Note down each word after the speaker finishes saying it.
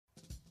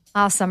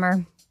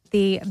Summer,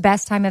 the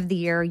best time of the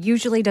year,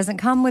 usually doesn't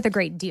come with a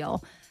great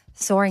deal.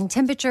 Soaring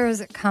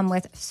temperatures come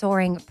with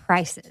soaring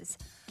prices.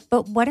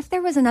 But what if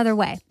there was another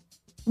way?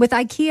 With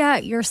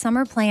IKEA, your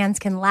summer plans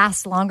can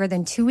last longer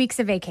than 2 weeks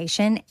of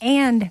vacation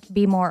and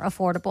be more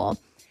affordable.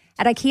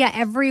 At IKEA,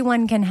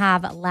 everyone can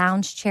have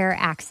lounge chair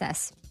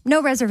access.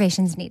 No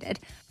reservations needed.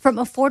 From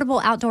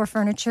affordable outdoor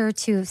furniture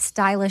to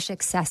stylish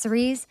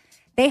accessories,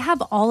 they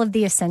have all of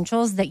the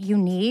essentials that you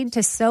need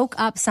to soak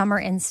up summer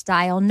in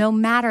style, no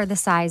matter the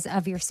size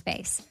of your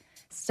space.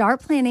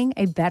 Start planning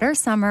a better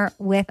summer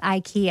with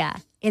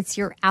IKEA. It's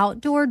your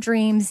outdoor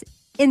dreams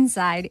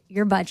inside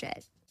your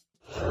budget.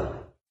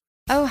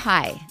 Oh,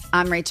 hi,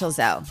 I'm Rachel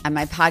Zoe, and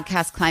my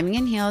podcast, Climbing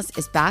in Heels,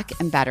 is back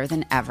and better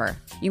than ever.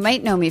 You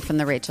might know me from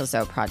the Rachel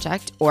Zoe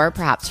Project, or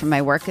perhaps from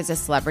my work as a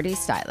celebrity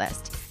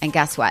stylist. And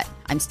guess what?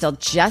 I'm still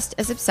just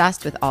as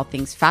obsessed with all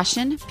things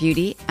fashion,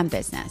 beauty, and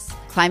business.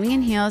 Climbing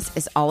in Heels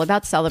is all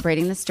about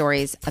celebrating the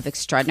stories of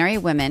extraordinary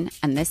women,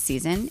 and this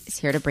season is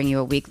here to bring you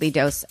a weekly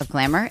dose of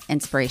glamour,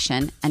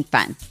 inspiration, and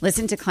fun.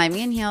 Listen to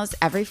Climbing in Heels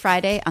every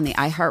Friday on the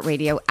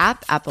iHeartRadio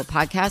app, Apple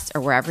Podcasts,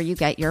 or wherever you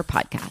get your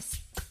podcasts.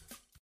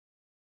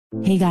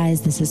 Hey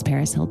guys, this is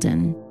Paris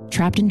Hilton.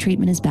 Trapped in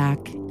Treatment is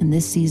back, and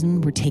this season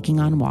we're taking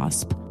on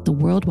WASP, the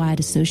Worldwide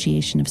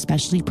Association of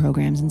Specialty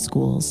Programs in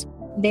Schools.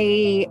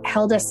 They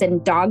held us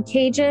in dog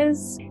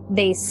cages.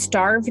 They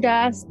starved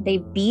us. They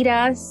beat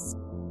us.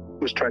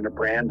 Was trying to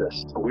brand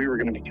us. So we were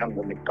going to become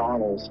the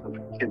McDonald's of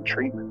kid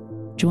treatment.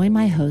 Join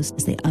my hosts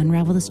as they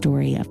unravel the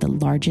story of the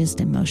largest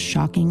and most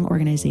shocking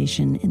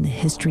organization in the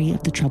history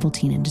of the troubled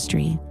teen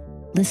industry.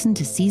 Listen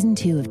to Season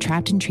 2 of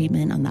Trapped in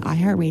Treatment on the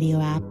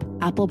iHeartRadio app,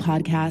 Apple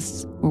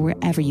Podcasts, or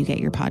wherever you get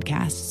your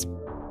podcasts.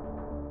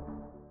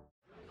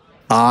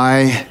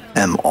 I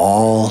am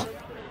all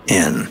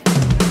in.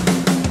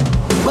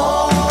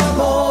 More,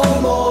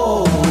 more,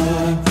 more.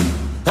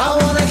 I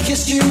want to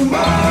kiss you more.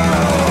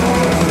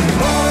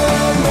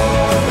 More,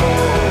 more,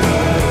 more.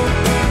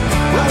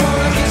 I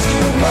want to kiss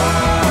you more.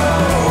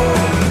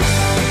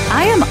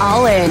 I am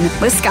all in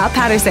with Scott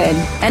Patterson,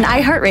 an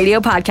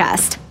iHeartRadio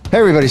podcast. Hey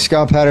everybody,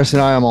 Scott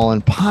Patterson. I am all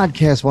in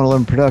podcast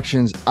 111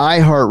 Productions,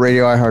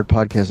 iHeartRadio, iHeart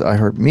Podcast,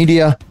 iHeart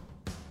Media.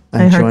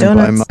 I'm joined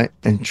by my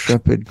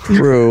intrepid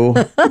crew.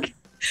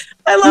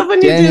 I love when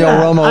you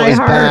Danielle do that. Romo is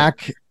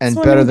back and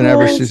better than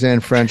ever. Suzanne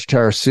French,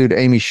 Tara Sood,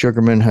 Amy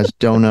Sugarman has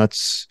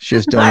donuts. She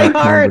has donut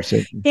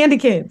conversation. Candy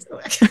canes.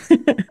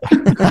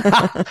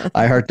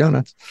 I heart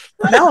donuts.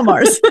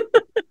 Malamars.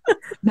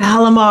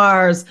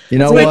 Malamars. You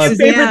know what? what? Your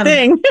favorite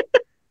thing.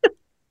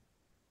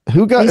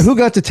 Who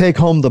got to take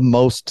home the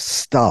most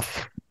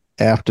stuff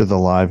after the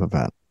live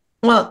event?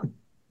 Well,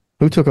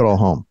 who took it all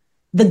home?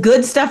 The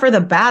good stuff or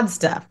the bad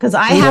stuff? Because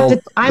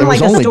I'm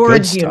like a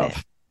storage unit.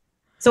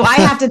 So I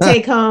have to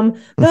take home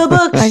the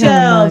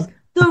bookshelves,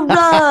 the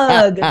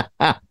rug,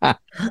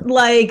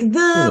 like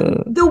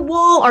the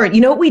wall art.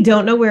 You know what we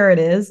don't know where it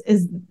is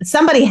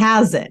somebody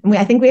has it.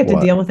 I think we have to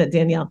deal with it,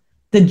 Danielle.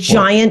 The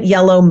giant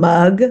yellow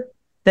mug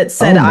that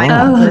said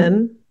I'm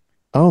open.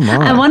 Oh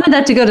my! I wanted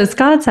that to go to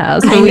Scott's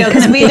house, but we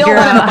couldn't figure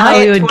out how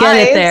we would get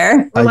it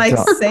there. Or like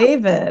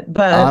save it,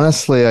 but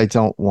honestly, I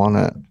don't want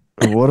it.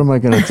 What am I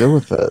going to do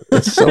with it?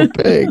 It's so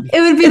big.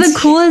 It would be the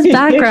coolest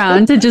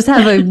background to just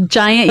have a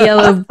giant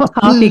yellow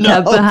coffee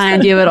cup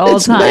behind you at all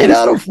times. It's made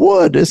out of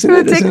wood, isn't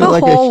it? Isn't it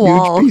like a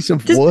huge piece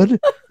of wood?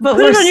 But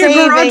we're on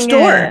your garage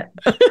door.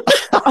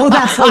 Oh,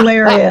 that's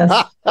hilarious!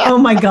 Oh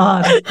my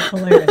god,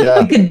 hilarious!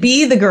 Yeah. It could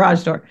be the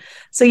garage door.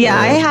 So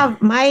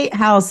my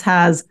house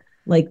has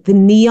like the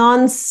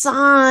neon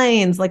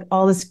signs, like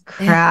all this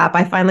crap.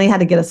 I finally had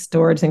to get a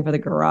storage thing for the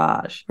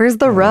garage. Where's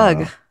the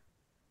rug?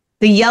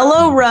 The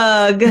yellow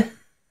rug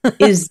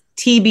is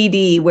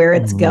TBD where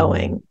it's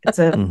going. It's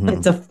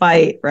a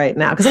fight right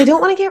now because I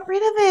don't want to get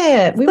rid of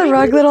it.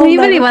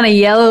 Anybody want a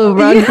yellow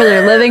rug for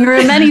their living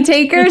room? Any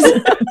takers?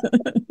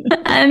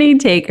 Any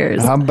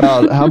takers? How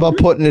about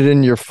putting it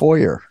in your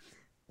foyer?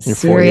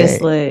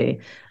 Seriously.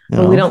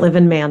 But we don't live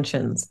in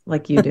mansions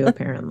like you do,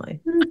 apparently.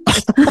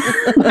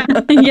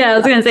 Yeah, I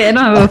was going to say, I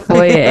don't have a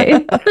foyer.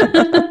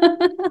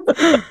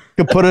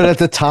 You could put it at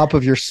the top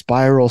of your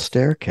spiral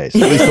staircase.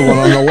 At least the one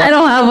on the left. I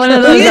don't have one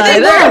of those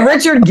either.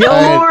 Richard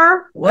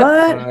Gilmore?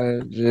 What?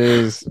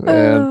 Jeez,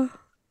 man.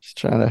 Just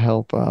trying to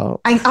help out.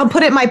 I'll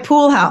put it in my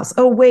pool house.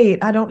 Oh,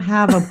 wait. I don't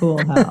have a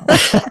pool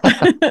house.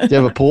 Do you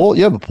have a pool?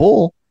 You have a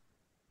pool.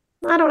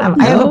 I don't have.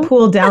 I have a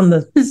pool down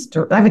the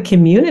street. I have a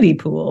community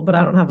pool, but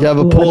I don't have. You have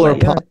a pool or a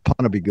pond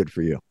would be good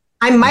for you.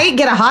 I might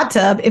get a hot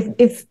tub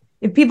if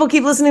people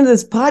keep listening to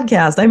this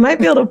podcast. I might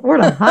be able to afford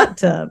a hot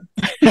tub.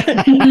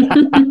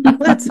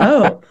 Let's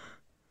hope.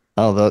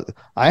 Oh,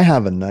 I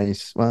have a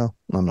nice. Well,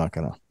 I'm not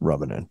gonna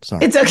rub it in.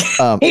 Sorry, it's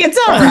okay. It's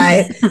all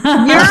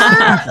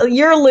right.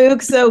 You're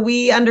Luke, so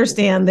we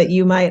understand that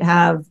you might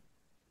have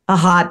a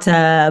hot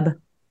tub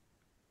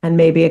and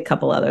maybe a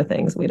couple other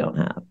things we don't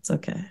have. It's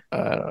okay.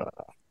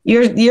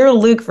 You're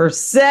Luke for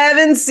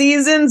 7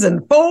 seasons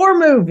and 4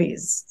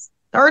 movies.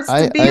 Starts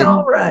to be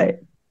all right.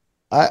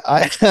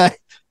 I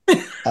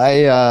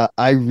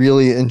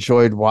really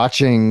enjoyed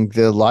watching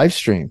the live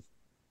stream.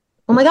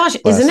 Oh my gosh,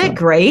 isn't it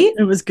great?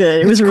 It was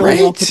good. It was really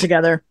well put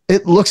together.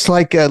 It looks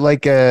like a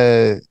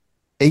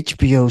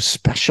HBO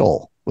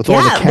special with all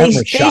the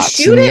camera shots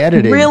they shoot and the it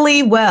editing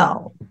really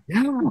well.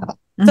 Yeah.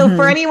 So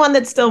for anyone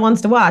that still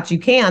wants to watch, you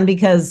can,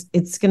 because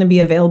it's going to be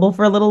available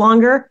for a little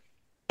longer.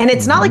 And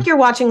it's not like you're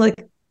watching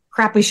like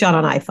crap we shot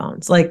on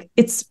iPhones. Like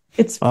it's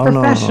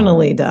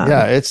professionally done.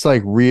 Yeah, it's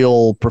like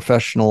real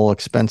professional,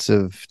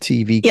 expensive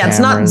TV Yeah, cameras.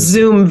 it's not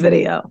Zoom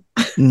video.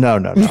 No.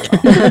 No.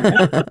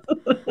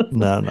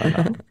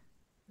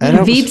 And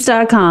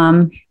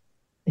Veeps.com.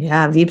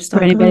 Yeah, Veeps.com.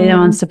 For anybody that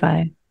wants to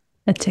buy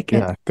a ticket.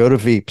 Yeah, go to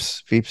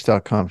Veeps,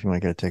 Veeps.com if you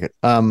want to get a ticket.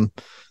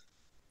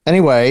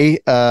 Anyway,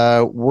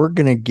 we're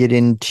going to get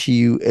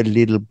into a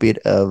little bit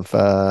of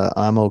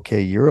I'm Okay,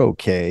 You're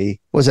Okay.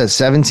 What was that,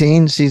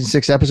 17? Season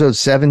 6, episode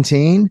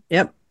 17?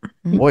 Yep.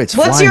 Boy, it's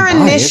What's your flying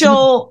by,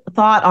 initial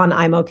thought on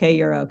I'm Okay,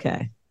 You're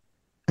Okay?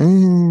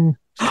 Kind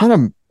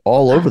of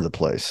all over the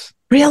place.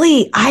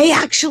 Really? I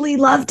actually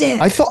loved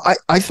it. I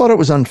thought it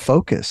was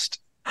unfocused.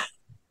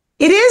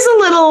 It is a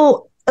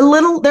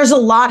little, there's a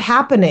lot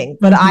happening,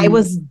 but I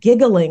was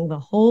giggling the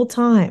whole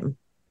time.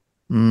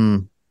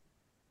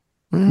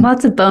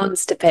 Lots of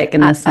bones to pick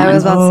in this one. I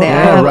was about to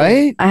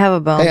say, I have a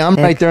bone. Hey, I'm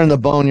right there in the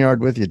boneyard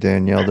with you,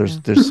 Danielle.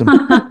 There's some,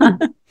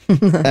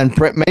 and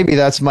maybe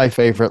that's my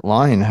favorite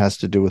line, has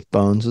to do with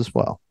bones as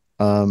well.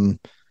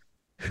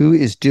 Who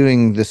is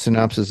doing the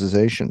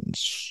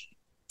synopsisations?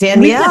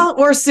 Danielle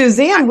or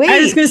Suzanne? Wait, I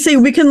was going to say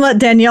we can let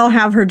Danielle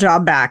have her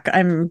job back.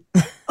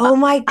 Oh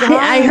my god!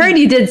 I heard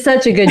you did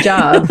such a good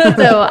job,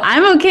 so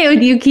I'm okay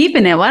with you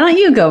keeping it. Why don't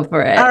you go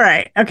for it? All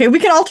right. Okay, we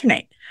can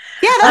alternate.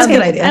 Yeah, that's a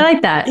good idea. I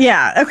like that.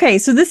 Yeah. Okay.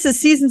 So this is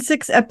season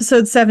 6,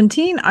 episode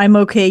 17. I'm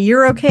Okay,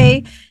 You're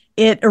Okay.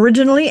 It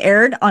originally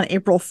aired on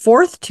April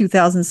 4th,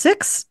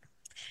 2006.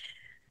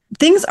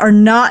 Things are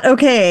not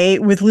okay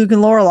with Luke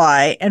and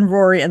Lorelai and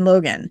Rory and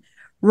Logan.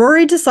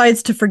 Rory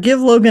decides to forgive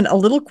Logan a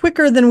little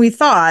quicker than we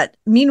thought.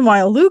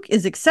 Meanwhile, Luke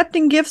is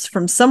accepting gifts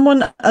from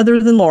someone other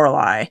than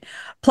Lorelai.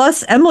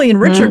 Plus, Emily and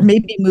Richard may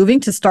be moving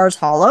to Stars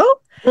Hollow.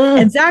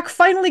 And Zach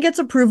finally gets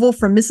approval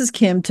from Mrs.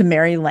 Kim to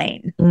marry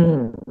Lane.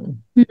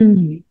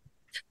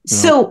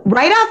 So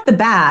right off the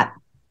bat,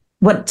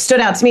 what stood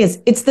out to me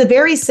is it's the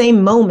very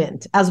same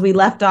moment as we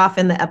left off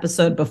in the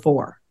episode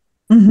before.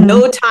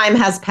 No time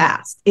has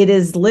passed. It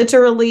is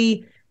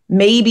literally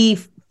maybe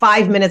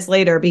 5 minutes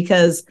later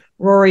because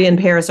Rory and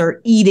Paris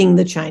are eating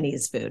the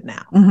Chinese food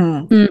now.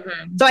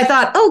 So I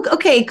thought, oh,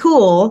 okay,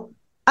 cool.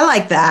 I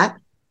like that.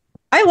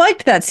 I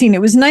liked that scene. It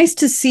was nice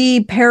to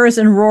see Paris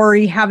and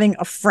Rory having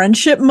a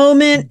friendship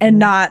moment and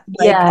not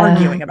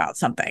arguing about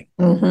something.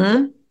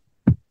 And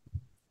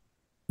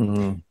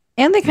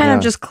they kind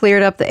of just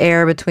cleared up the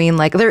air between,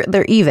 like,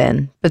 they're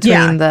even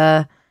between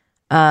the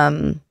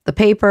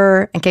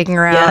paper and kicking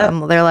her out.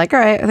 And they're like, all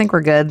right, I think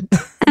we're good.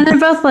 And they're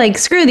both like,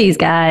 screw these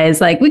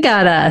guys. Like, we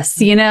got us,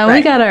 we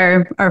got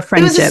our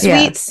friendship. It was a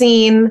sweet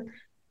scene.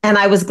 And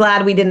I was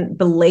glad we didn't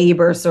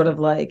belabor sort of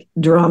like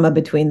drama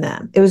between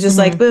them. It was just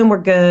like, boom,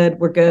 we're good.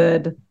 We're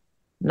good.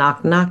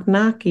 Knock, knock,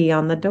 knocky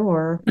on the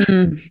door.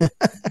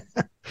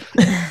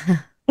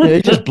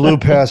 He just blew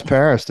past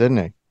Paris, didn't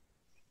he?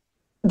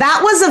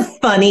 That was a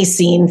funny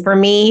scene for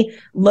me,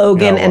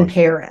 Logan and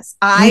Paris.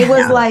 I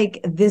was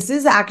like, this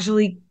is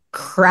actually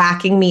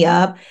cracking me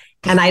up.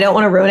 And I don't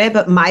want to ruin it,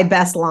 but my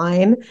best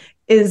line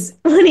is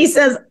when he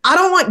says, I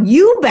don't want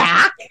you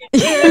back.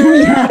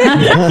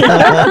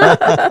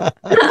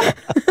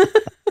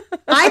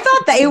 I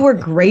thought they were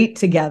great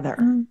together.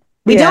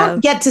 We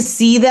don't get to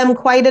see them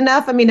quite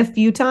enough. I mean, a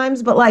few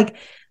times, but like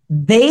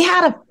they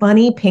had a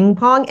funny ping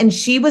pong and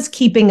she was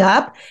keeping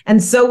up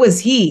and so was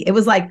he. It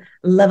was like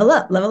level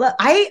up, level up.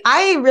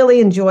 I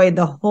really enjoyed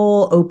the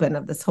whole open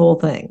of this whole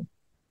thing.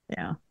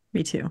 Yeah,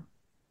 me too.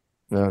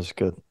 That was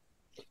good.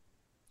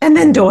 And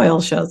then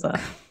Doyle shows up.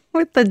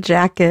 With the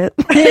jacket.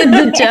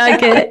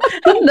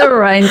 The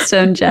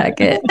rhinestone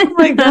jacket. Oh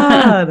my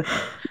God.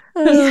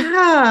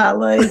 Yeah,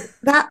 like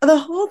that, the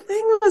whole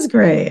thing was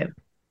great.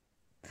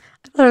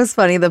 I thought it was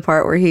funny, the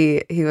part where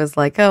he was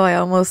like, oh, I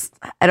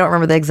don't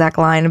remember the exact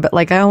line, but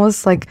like I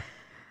almost like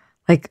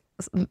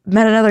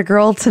met another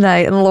girl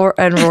tonight,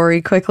 and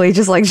Rory quickly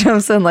just like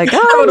jumps in like,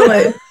 oh,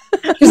 totally.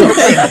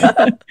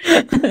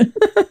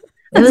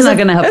 This is not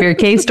going to help your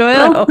case,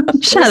 Doyle. No.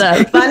 Shut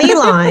up. Funny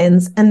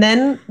lines. And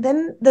then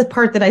the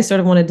part that I sort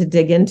of wanted to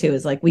dig into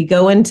is like we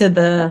go into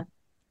the,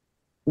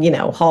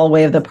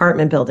 hallway of the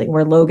apartment building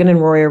where Logan and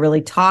Rory are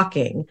really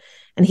talking.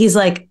 And he's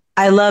like,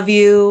 I love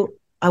you.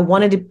 I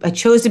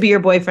chose to be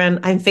your boyfriend.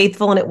 I'm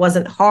faithful and it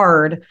wasn't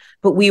hard,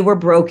 but we were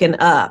broken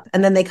up.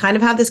 And then they kind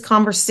of have this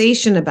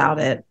conversation about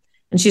it.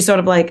 And she's sort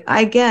of like,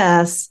 I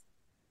guess.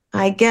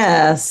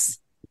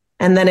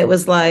 And then it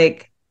was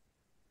like,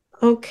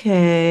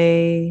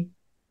 okay.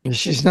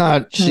 She's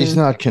not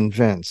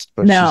convinced,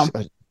 but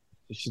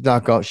she's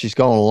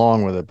going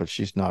along with it, but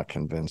she's not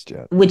convinced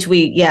yet. Which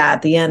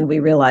at the end we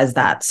realized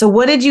that. So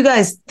what did you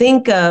guys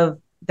think of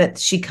that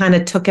she kind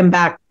of took him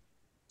back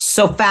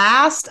so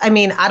fast? I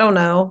mean, I don't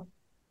know.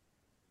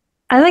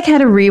 I had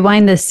to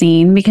rewind the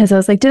scene because I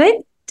was like,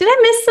 did did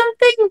I miss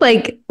something?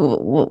 Like,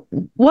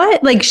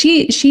 what? Like,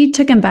 she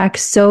took him back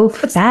so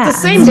fast.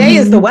 The same day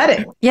as the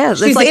wedding. Yeah,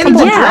 She's it's like a in couple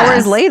the dress.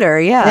 hours later.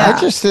 Yeah.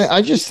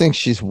 I just think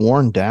she's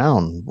worn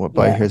down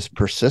by his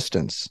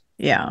persistence.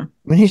 Yeah. I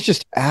mean, he's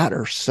just at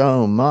her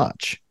so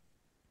much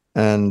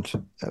and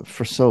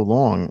for so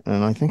long.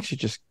 And I think she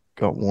just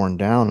got worn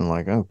down and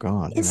like, oh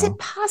God. Is it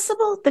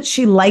possible that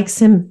she likes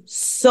him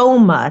so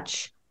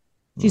much?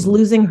 She's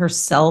losing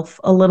herself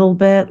a little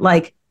bit.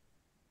 Like,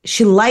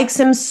 she likes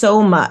him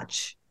so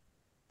much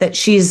that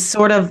she's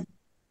sort of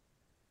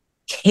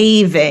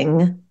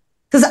caving.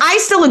 Because I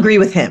still agree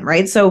with him,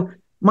 right? So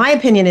my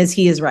opinion is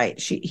he is right.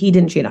 He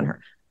didn't cheat on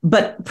her.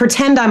 But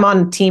pretend I'm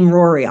on Team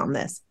Rory on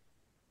this.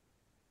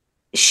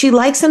 She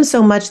likes him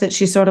so much that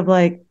she's sort of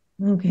like,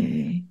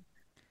 okay.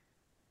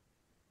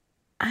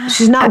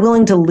 She's not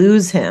willing to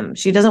lose him.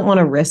 She doesn't want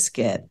to risk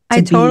it.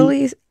 I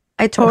totally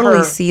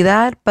see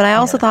that. But I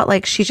also thought,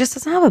 like, she just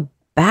doesn't have a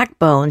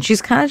backbone.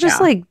 She's kind of just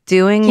like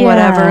doing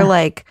whatever.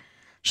 Like,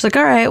 she's like,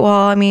 all right, well,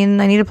 I mean,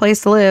 I need a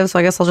place to live, so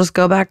I guess I'll just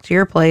go back to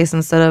your place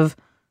instead of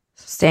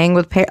staying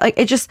with like,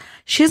 it just,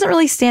 she doesn't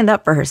really stand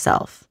up for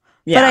herself.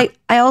 Yeah. But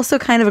I also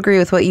kind of agree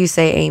with what you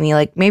say, Amy.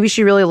 Like, maybe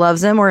she really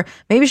loves him, or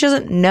maybe she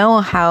doesn't know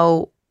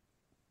how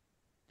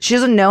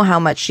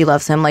much she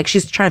loves him. Like,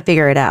 she's trying to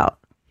figure it out.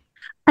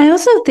 I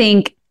also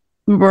think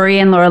Rory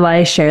and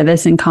Lorelai share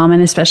this in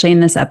common, especially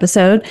in this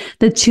episode.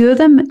 The two of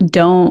them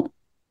don't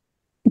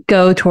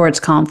go towards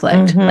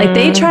conflict. Like,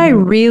 they try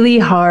really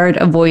hard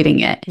avoiding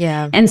it.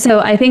 Yeah. And so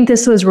I think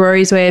this was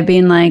Rory's way of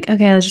being like,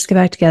 okay, let's just get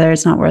back together.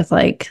 It's not worth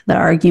like the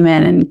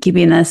argument and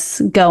keeping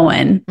this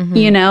going.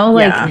 You know,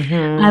 like,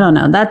 I don't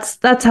know.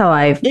 That's how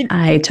I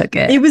took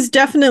it. It was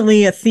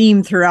definitely a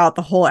theme throughout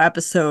the whole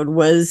episode,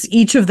 was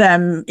each of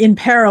them in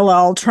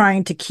parallel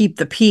trying to keep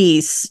the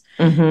peace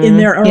in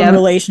their own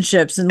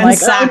relationships and like,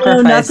 oh,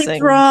 no, nothing's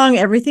wrong,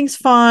 everything's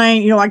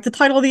fine. You know, like the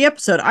title of the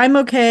episode, I'm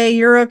okay,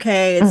 you're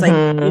okay. It's like,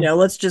 you know,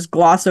 let's just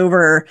gloss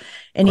over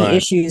any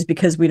issues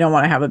because we don't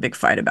want to have a big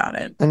fight about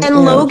it.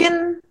 And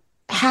Logan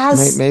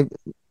has. Maybe,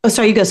 oh,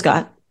 sorry, you go,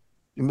 Scott.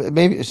 But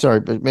maybe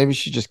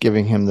she's just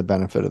giving him the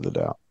benefit of the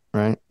doubt,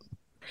 right?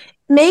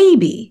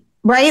 Maybe,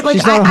 right? Like,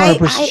 she's not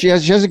 100%. She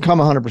hasn't come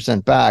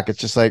 100% back. It's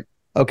just like,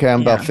 okay,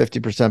 I'm about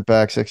 50%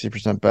 back,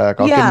 60% back.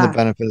 I'll give him the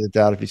benefit of the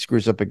doubt. If he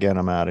screws up again,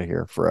 I'm out of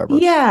here forever.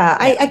 Yeah,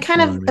 I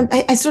kind of,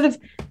 I sort of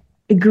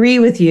agree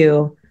with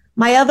you.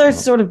 My other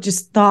sort of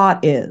just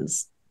thought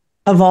is,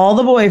 of all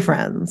the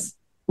boyfriends,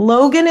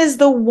 Logan is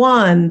the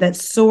one that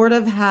sort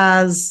of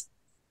has,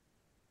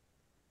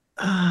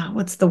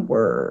 what's the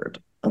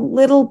word? A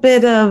little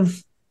bit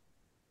of,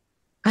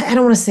 I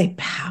don't want to say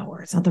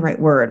power. It's not the right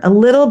word. A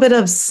little bit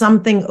of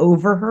something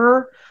over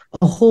her.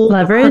 A whole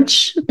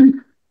leverage.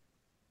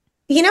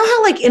 You know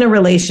how, like, in a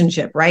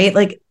relationship, right?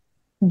 Like,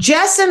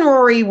 Jess and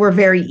Rory were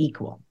very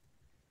equal.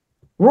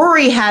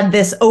 Rory had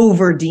this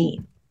over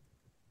Dean.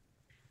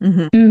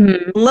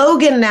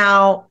 Logan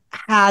now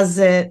has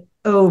it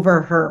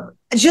over her.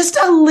 Just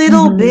a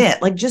little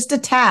bit, like just a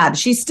tad.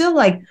 She's still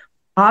like,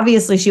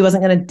 obviously she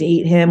wasn't going to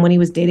date him when he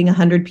was dating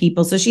 100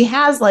 people. So she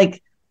has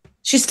like,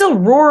 she's still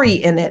Rory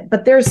in it,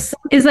 but there's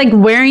is like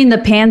wearing the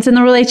pants in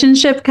the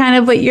relationship kind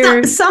of what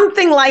you're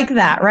something like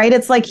that, right?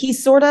 It's like he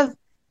sort of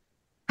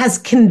has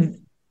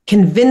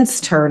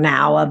convinced her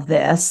now of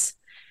this.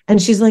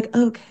 And she's like,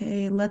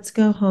 okay, let's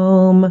go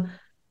home.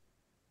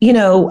 You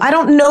know, I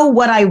don't know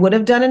what I would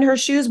have done in her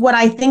shoes. What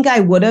I think I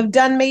would have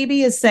done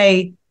maybe is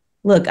say,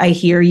 look, I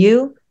hear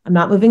you. I'm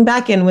not moving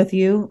back in with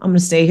you. I'm going to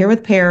stay here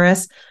with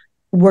Paris.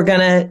 We're going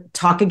to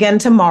talk again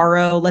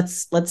tomorrow.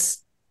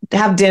 Let's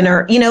have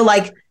dinner. You know,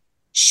 like,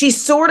 she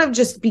sort of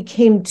just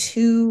became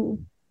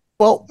too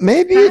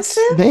maybe it's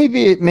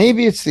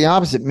the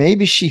opposite.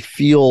 Maybe she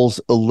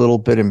feels a little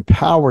bit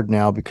empowered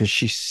now because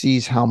she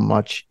sees how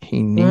much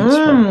he needs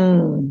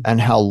her and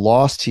how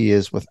lost he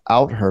is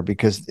without her,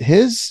 because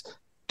his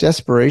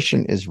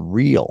desperation is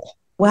real.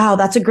 Wow,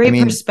 that's a great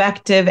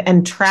perspective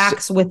and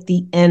tracks with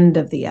the end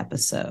of the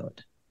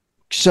episode.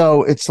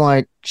 So it's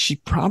like she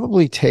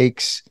probably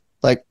takes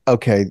like,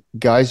 okay,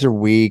 guys are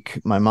weak.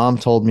 My mom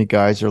told me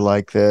guys are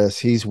like this.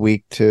 He's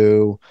weak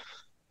too.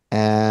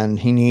 And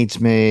he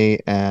needs me.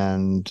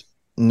 And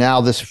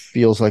now this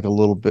feels like a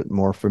little bit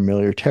more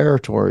familiar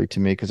territory to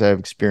me because I've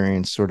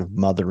experienced sort of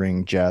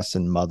mothering Jess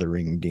and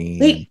mothering Dean.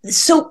 Wait,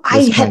 so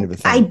I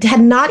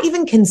had not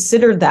even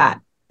considered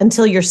that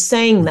until you're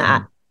saying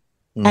that.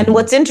 And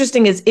what's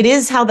interesting is it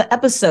is how the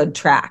episode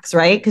tracks,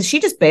 right? Because she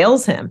just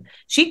bails him.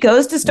 She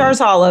goes to Stars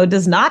Hollow,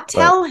 does not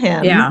tell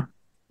him,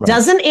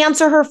 doesn't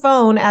answer her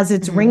phone as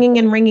it's ringing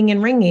and ringing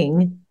and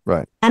ringing.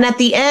 Right. And at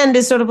the end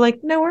is sort of like,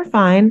 no, we're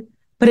fine.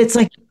 But it's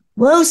like,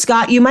 whoa,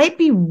 Scott, you might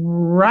be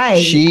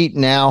right. She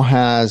now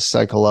has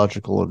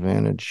psychological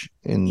advantage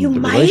in the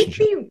relationship.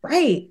 You might be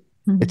right.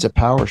 It's a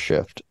power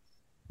shift.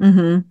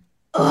 Oh,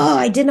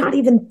 I did not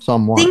even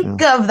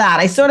think of that.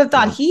 I sort of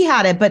thought he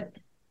had it, but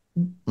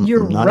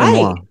you're not right.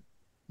 Anymore.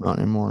 Not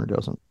anymore. It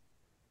doesn't.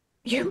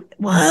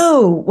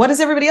 Whoa. What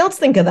does everybody else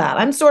think of that?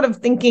 I'm sort of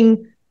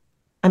thinking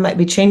I might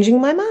be changing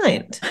my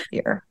mind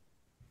here.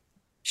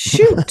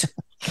 Shoot.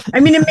 I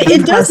mean,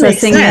 it does make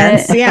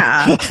sense.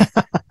 Yeah.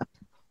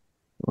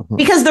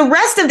 Because the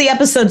rest of the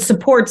episode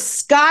supports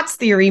Scott's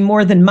theory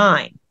more than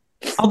mine.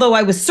 Although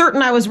I was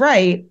certain I was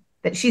right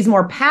that she's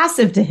more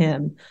passive to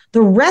him.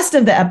 The rest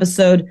of the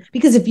episode,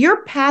 because if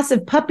you're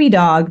passive puppy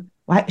dog,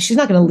 why she's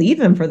not going to leave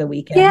him for the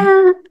weekend.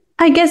 Yeah,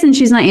 I guess, and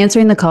she's not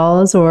answering the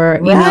calls or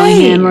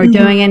emailing him or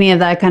doing any of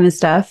that kind of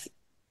stuff.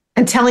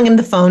 And telling him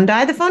the phone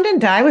died. The phone didn't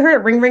die. We heard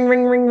it ring, ring,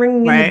 ring, ring,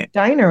 ring in the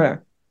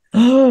diner.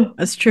 Oh,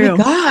 that's true.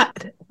 My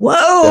God.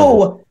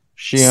 Whoa. Yeah.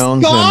 She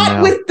owns Scott him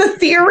now. with the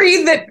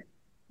theory that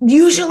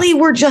usually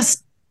we're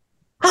just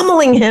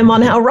pummeling him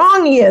on how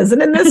wrong he is.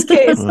 And in this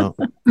case,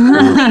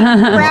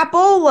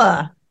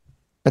 crapola.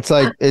 It's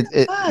like,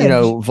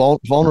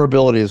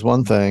 vulnerability is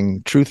one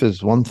thing. Truth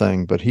is one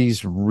thing, but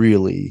he's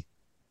really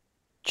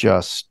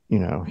just,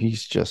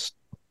 he's just.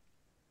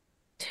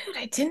 Dude,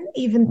 I didn't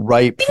even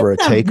ripe for a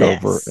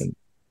takeover.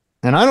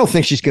 And I don't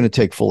think she's going to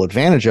take full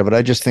advantage of it.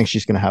 I just think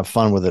she's going to have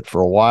fun with it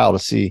for a while to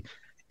see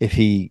if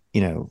he,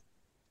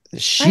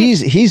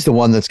 he's the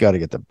one that's got to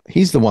get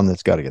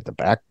the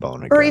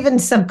backbone again. Or even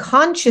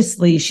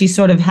subconsciously, she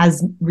sort of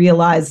has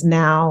realized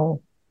now.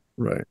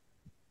 Right.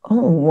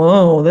 Oh,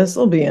 whoa, this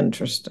will be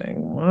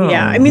interesting. Wow.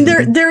 Yeah. I mean,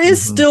 there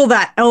is still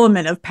that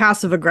element of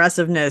passive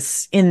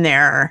aggressiveness in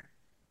there.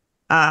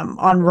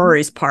 On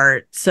Rory's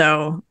part,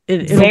 so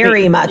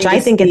very much. I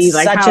think it's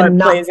like such how a it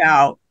plays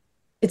out.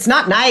 It's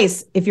not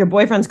nice if your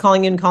boyfriend's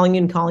calling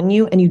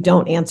you and you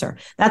don't answer.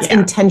 That's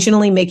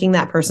intentionally making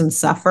that person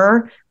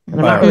suffer. And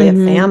I'm not really a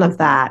fan of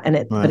that.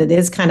 And but it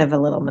is kind of a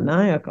little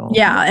maniacal.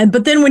 Yeah,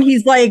 but then when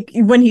he's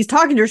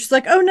talking to her, she's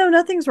like, "Oh no,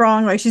 nothing's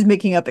wrong." Like she's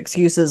making up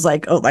excuses,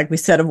 like like we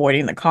said,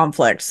 avoiding the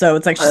conflict. So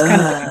it's like she's kind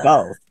of doing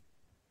both.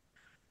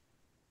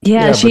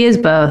 Yeah, she is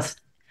both.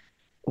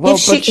 Well,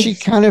 but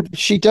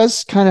she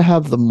does kind of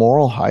have the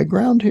moral high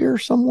ground here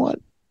somewhat.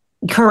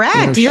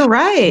 Correct. You're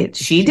right.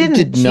 She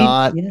did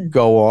not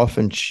go off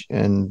and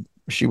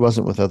she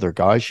wasn't with other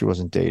guys. She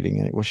wasn't dating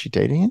any. Was she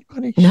dating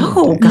anybody?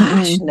 No,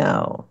 gosh,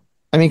 no.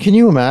 I mean, can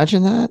you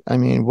imagine that? I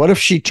mean, what if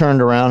she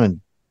turned around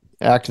and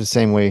acted the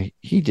same way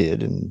he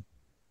did? And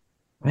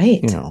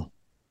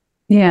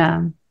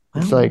yeah,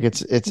 it's like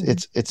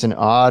it's an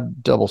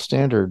odd double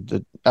standard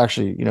that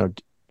actually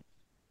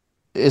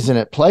isn't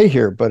at play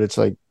here. But it's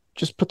like,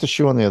 just put the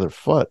shoe on the other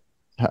foot.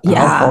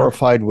 How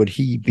horrified would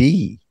he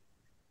be?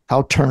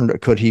 How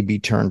could he be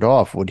turned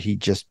off? Would he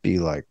just be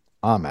like,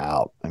 I'm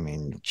out? I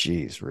mean,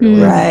 geez,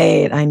 really?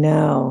 Right. I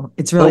know.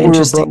 It's really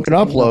interesting. We were broken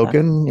up,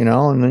 Logan,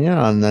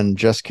 and then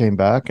Jess came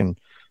back and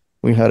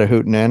we had a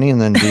hootenanny, and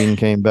then Dean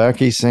came back.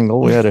 He's single.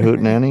 We had a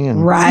hootenanny,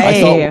 and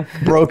I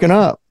thought broken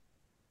up.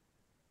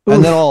 Oof.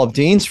 And then all of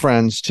Dean's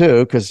friends too,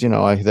 because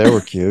they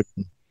were cute.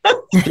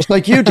 Just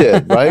like you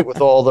did, right?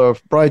 With all the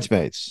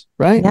bridesmaids,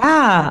 right?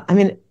 Yeah. I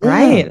mean,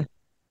 right.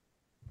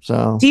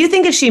 So do you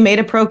think if she made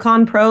a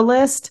pro-con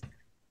list?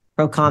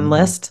 Pro-con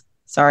list?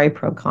 Sorry,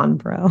 pro-con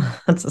pro.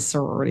 That's a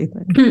sorority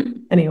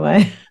thing.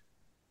 Anyway.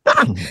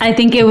 I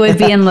think it would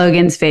be in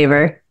Logan's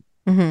favor.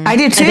 Mm-hmm. I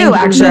did too,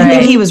 actually. I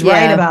think he was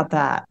right about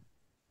that.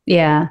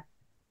 Yeah.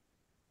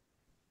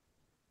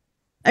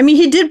 I mean,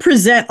 he did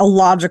present a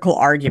logical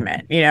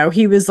argument.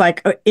 He was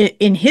like,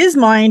 in his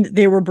mind,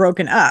 they were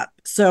broken up.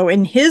 So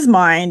in his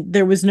mind,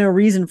 there was no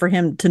reason for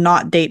him to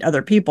not date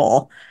other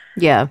people.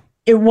 Yeah.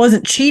 It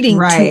wasn't cheating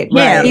to him.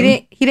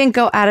 Right. He didn't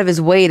go out of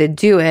his way to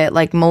do it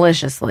like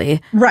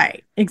maliciously.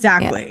 Right.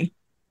 Exactly.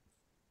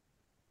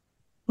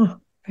 Yeah. Oh,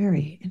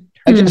 very interesting.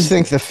 I just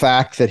think the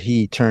fact that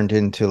he turned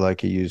into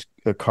like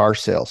a car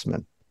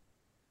salesman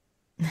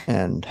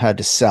and had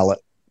to sell it.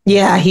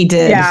 Yeah, he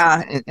did.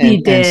 Yeah,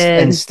 he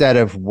did. Instead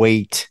of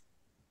wait,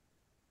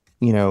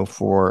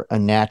 for a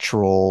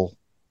natural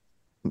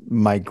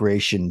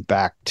migration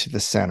back to the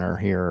center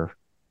here.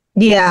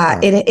 Yeah,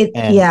 it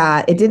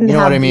didn't you know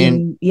have what I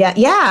mean? Yeah,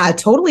 I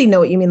totally know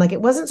what you mean. Like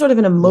it wasn't sort of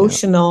an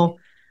emotional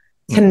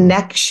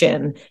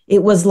connection.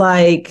 It was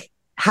like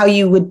how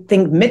you would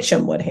think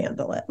Mitchum would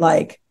handle it.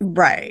 Like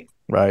right.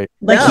 Like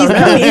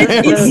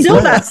it's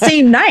still that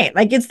same night.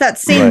 Like it's that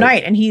same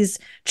night, and he's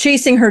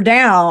chasing her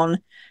down,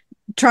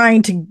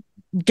 trying to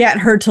get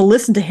her to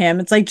listen to him.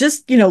 It's like,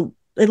 just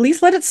at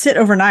least let it sit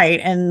overnight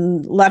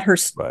and let her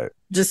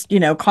just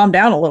calm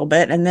down a little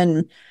bit, and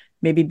then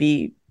maybe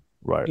be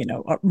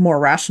more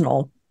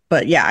rational.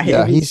 But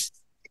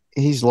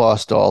he's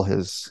lost all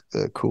his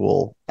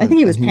cool. I think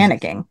he was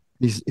panicking.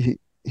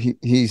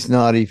 He's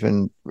not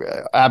even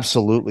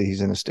absolutely. He's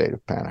in a state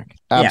of panic.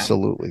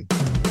 Absolutely.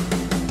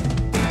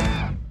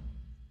 Yeah.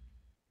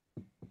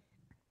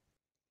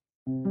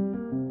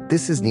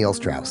 This is Neil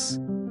Strauss,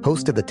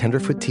 host of the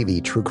Tenderfoot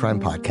TV True Crime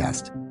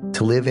Podcast,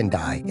 To Live and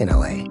Die in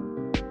LA.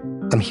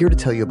 I'm here to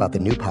tell you about the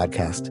new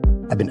podcast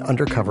I've been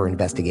undercover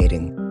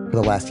investigating for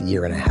the last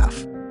year and a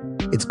half.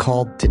 It's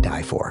called To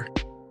Die For.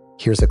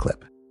 Here's a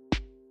clip.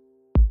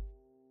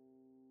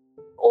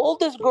 All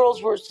these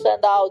girls were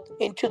sent out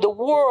into the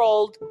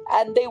world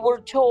and they were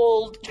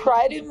told,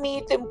 try to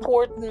meet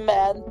important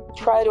men,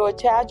 try to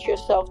attach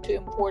yourself to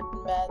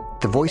important men.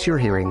 The voice you're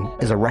hearing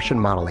is a Russian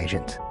model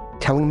agent.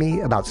 telling me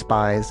about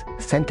spies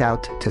sent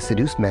out to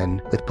seduce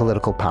men with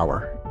political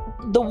power.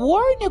 The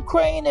war in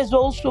Ukraine is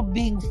also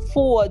being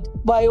fought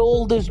by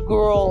all these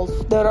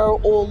girls that are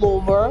all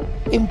over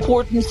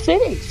important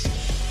cities.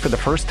 For the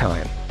first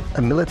time,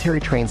 a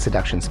military-trained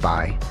seduction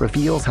spy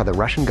reveals how the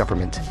Russian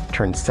government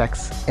turned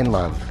sex and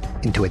love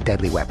into a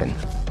deadly weapon.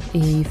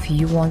 If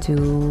you want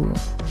to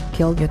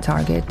kill your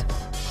target,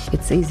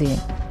 it's easy.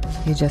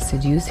 You just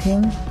seduce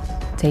him,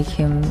 take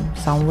him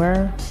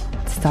somewhere,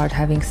 start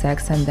having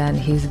sex, and then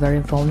he's very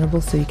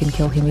vulnerable, so you can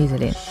kill him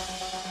easily.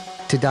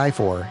 To Die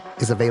For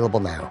is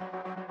available now.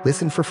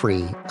 Listen for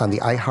free on the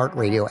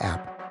iHeartRadio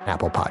app,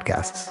 Apple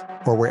Podcasts,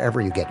 or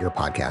wherever you get your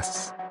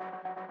podcasts.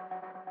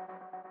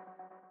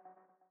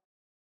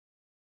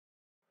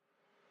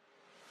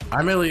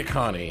 I'm Elliot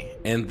Connie,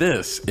 and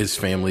this is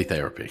Family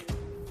Therapy.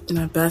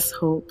 My best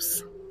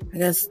hopes, I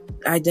guess,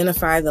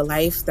 identify the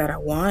life that I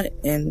want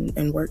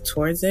and work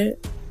towards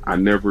it. I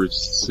never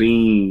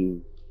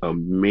seen a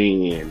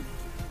man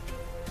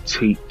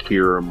take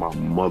care of my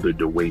mother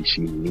the way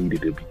she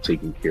needed to be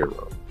taken care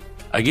of.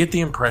 I get the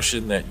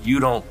impression that you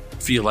don't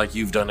feel like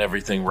you've done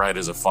everything right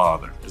as a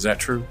father. Is that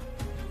true?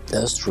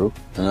 That's true,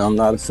 and I'm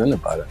not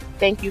offended by that.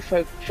 Thank you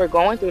for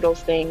going through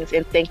those things,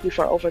 and thank you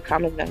for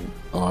overcoming them.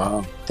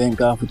 Wow. Thank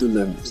God for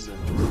deliverance.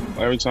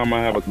 Every time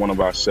I have one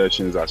of our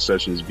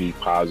sessions be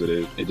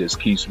positive. It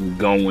just keeps me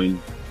going.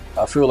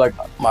 I feel like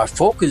my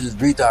focus is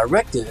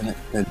redirected in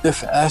a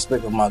different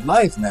aspect of my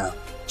life now.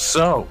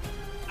 So,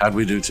 how'd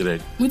we do today?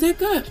 We did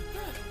good.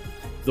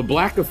 The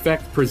Black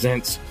Effect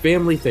presents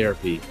Family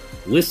Therapy.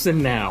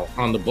 Listen now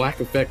on the Black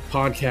Effect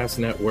Podcast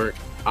Network,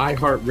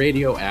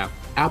 iHeartRadio app,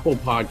 Apple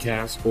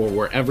Podcasts, or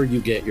wherever you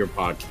get your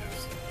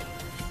podcasts.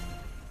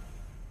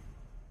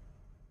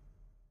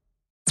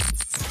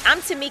 I'm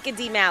Tamika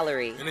D.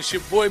 Mallory. And it's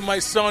your boy, my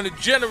son, the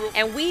General.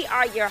 And we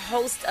are your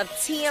hosts of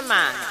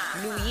TMI.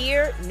 New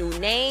year, new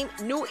name,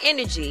 new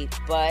energy,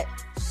 but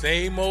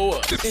same old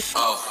us.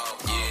 Oh,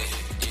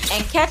 yeah.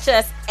 And catch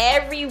us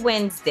every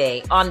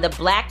Wednesday on the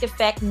Black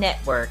Effect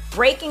Network,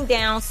 breaking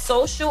down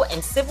social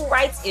and civil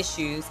rights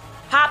issues,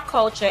 pop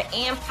culture,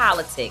 and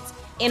politics,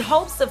 in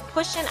hopes of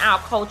pushing our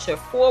culture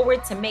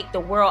forward to make the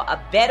world a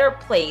better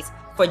place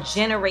for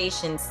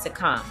generations to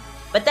come.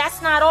 But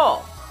that's not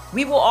all.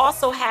 We will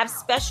also have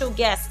special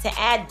guests to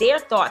add their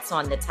thoughts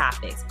on the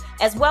topics,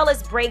 as well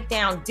as break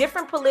down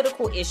different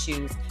political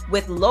issues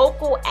with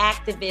local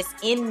activists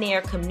in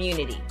their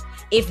community.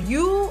 If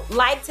you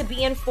like to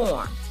be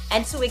informed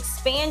and to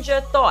expand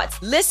your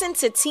thoughts, listen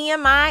to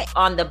TMI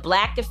on the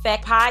Black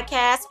Effect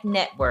Podcast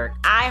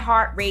Network,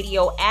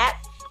 iHeartRadio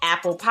app,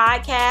 Apple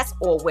Podcasts,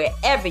 or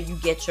wherever you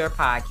get your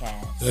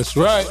podcasts. That's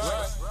right.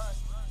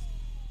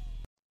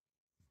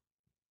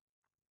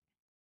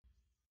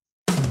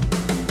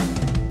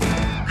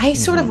 I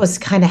sort of was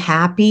kind of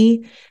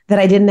happy that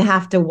I didn't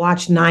have to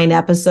watch 9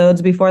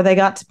 episodes before they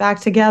got back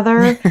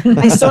together.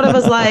 I sort of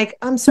was like,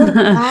 I'm sort of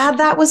glad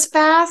that was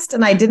fast,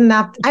 and I didn't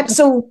have to.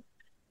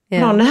 I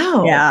don't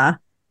know. Yeah.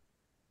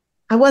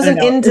 I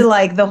wasn't into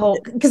like the whole,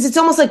 because it's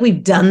almost like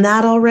we've done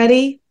that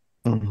already.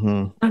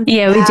 Mm-hmm.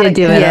 Yeah, we did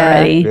do it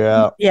already.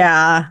 Yeah.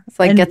 Yeah. It's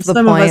like, and get to the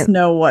some point. of us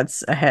know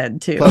what's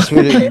ahead too. Plus,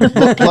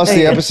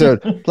 the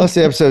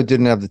episode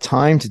didn't have the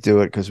time to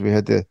do it because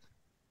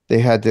they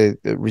had to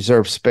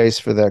reserve space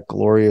for that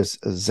glorious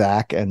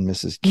Zach and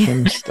Mrs.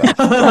 Kim stuff,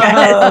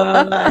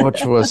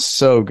 which was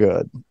so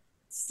good.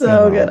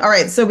 So good. All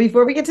right. So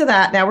before we get to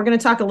that, now we're going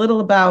to talk a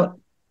little about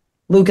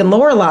Luke and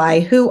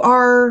Lorelai, who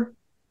are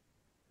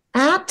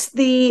at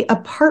the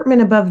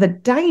apartment above the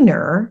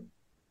diner.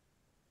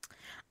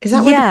 Is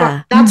that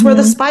where that's where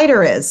the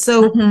spider is?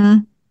 So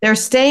they're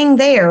staying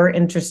there,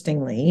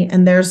 interestingly,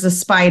 and there's the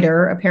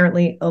spider,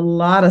 apparently a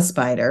lot of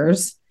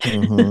spiders.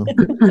 And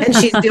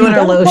she's doing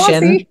her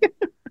lotion,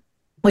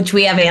 which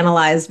we have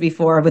analyzed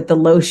before with the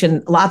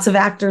lotion. Lots of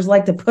actors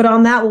like to put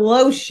on that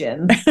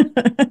lotion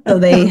so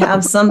they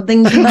have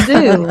something to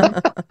do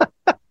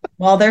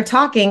while they're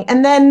talking.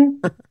 And then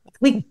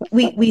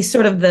we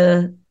sort of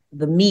the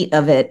meat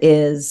of it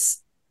is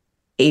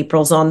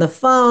April's on the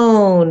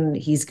phone.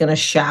 He's going to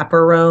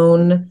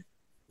chaperone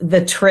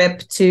the trip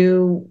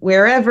to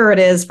wherever it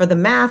is for the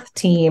math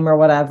team or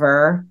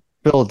whatever.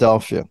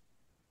 Philadelphia.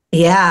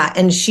 Yeah.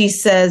 And she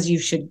says you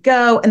should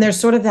go. And there's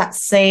sort of that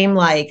same,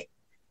 like,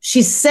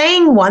 she's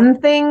saying one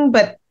thing,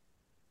 but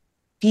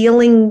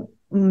feeling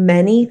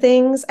many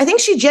things. I think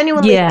she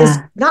genuinely is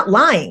not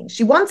lying.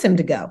 She wants him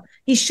to go.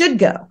 He should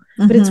go.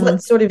 But it's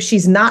what sort of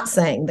she's not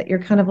saying that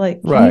you're kind of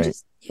like, can you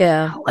just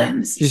tell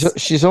him?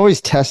 She's always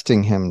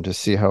testing him to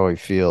see how he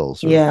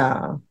feels.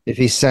 Yeah. If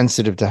he's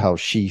sensitive to how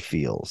she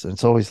feels. And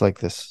it's always like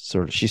this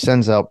sort of, she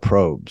sends out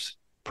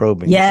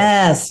probing.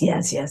 Yes.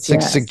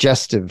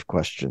 Suggestive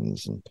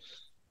questions and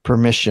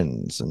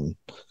permissions and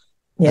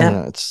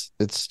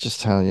it's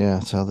just how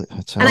it's how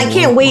and I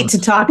can't wait to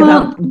talk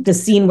about the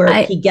scene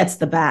where he gets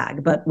the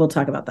bag, but we'll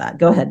talk about that.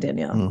 Go ahead,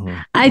 Danielle.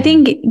 I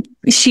think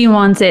she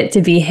wants it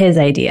to be his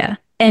idea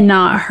and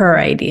not her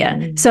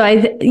idea. So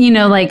you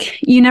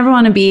never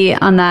want to be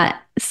on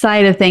that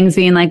side of things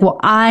being like, well,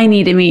 I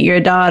need to meet your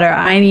daughter.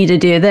 I need to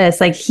do this.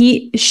 Like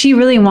she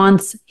really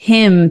wants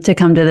him to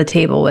come to the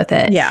table with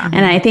it. Yeah.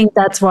 And I think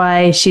that's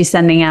why she's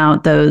sending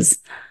out those,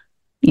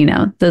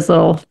 those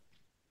little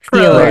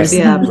feelers.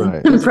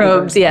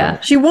 Probes. Yeah.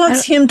 She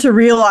wants him to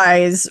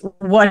realize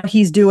what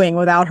he's doing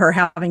without her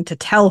having to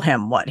tell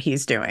him what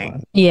he's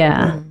doing.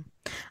 Yeah.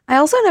 I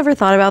also never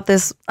thought about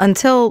this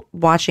until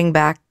watching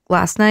back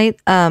last night.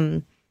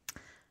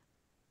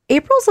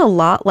 April's a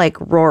lot like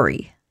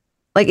Rory.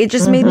 Like, it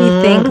just made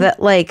me think that,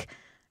 like,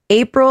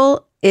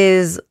 April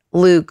is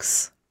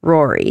Luke's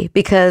Rory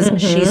because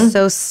she's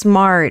so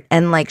smart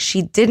and, like,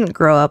 she didn't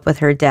grow up with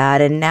her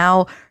dad. And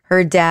now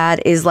her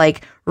dad is,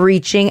 like,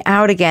 reaching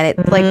out again.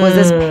 It, like, was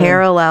this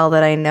parallel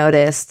that I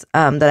noticed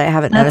that I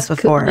haven't noticed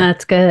before.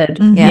 That's good.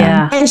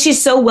 Yeah. And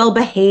she's so well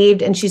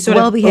behaved and she's sort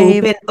of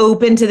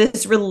open to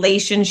this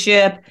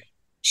relationship.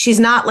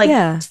 She's not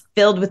like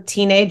filled with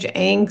teenage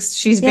angst.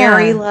 She's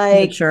very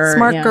like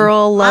smart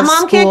girl. My Loves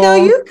mom can't go.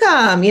 You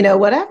come.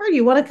 Whatever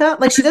you want to come.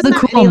 Like she doesn't the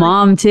have cool any,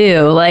 mom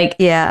too. Like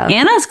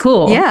Anna's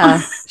cool.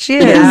 Yeah, she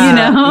is.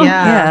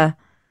 Yeah.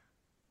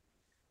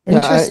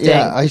 Interesting.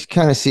 I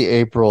kind of see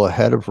April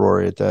ahead of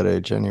Rory at that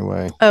age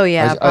anyway. Oh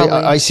yeah,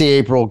 I see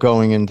April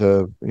going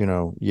into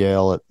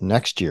Yale at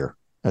next year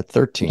at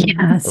 13.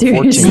 Yeah,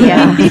 seriously. 14.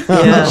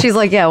 Yeah. She's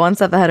like one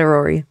step ahead of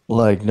Rory.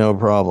 Like no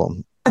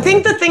problem. I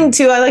think the thing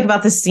too I like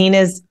about this scene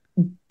is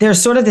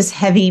there's sort of this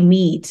heavy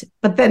meat,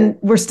 but then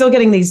we're still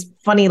getting these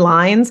funny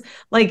lines.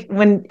 Like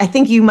when I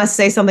think you must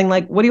say something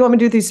like, "What do you want me to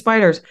do with these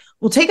spiders?"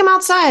 Well, take them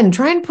outside and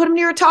try and put them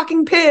near a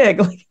talking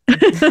pig.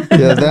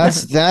 Yeah,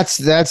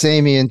 that's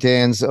Amy and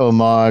Dan's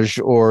homage,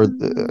 or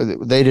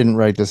they didn't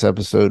write this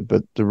episode,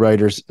 but the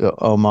writers'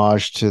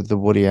 homage to the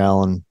Woody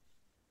Allen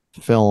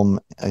film.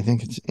 I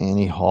think it's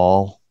Annie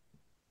Hall.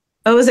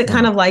 Oh, is it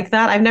kind of like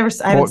that? I haven't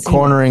seen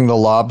cornering the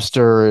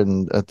lobster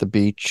and at the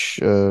beach.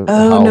 Oh,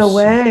 house. no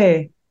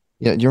way.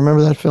 Yeah, do you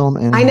remember that film?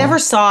 Annie I Hall? never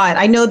saw it.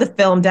 I know the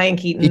film, Diane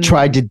Keaton. He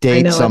tried to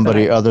date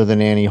somebody but other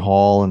than Annie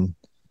Hall, and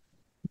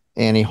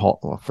Annie Hall.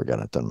 Well, forget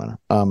it. Doesn't matter.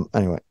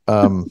 Anyway.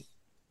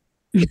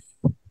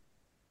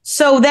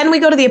 So then we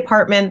go to the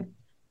apartment,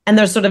 and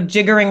they're sort of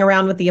jiggering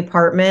around with the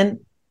apartment.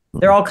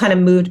 They're all kind of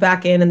moved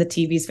back in, and the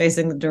TV's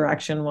facing the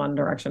direction one,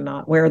 direction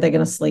not. Where are they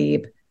going to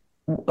sleep?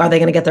 Are they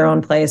going to get their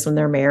own place when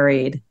they're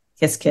married?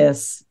 Kiss,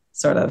 kiss,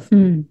 sort of.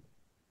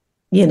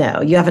 You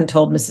haven't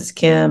told Mrs.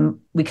 Kim.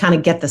 We kind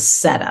of get the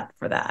setup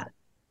for that.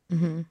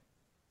 Did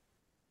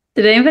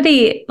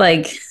anybody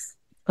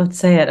Let's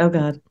say it. Oh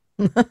God.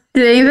 Did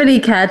anybody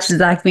catch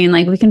Zach being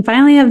like, "We can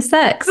finally have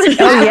sex"? Oh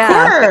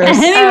yeah. Of course.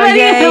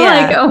 Anybody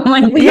like, "Oh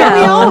my god." Yeah,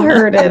 we all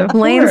heard it.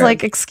 Lane's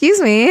like, "Excuse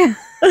me."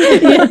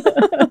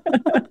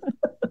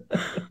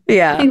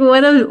 Yeah.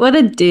 Like, what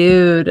a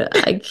dude.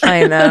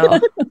 I know.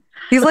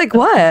 He's like,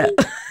 "What?"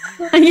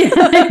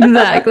 Yeah,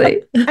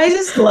 exactly. I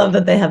just love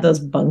that they have those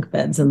bunk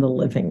beds in the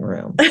living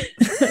room.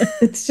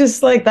 It's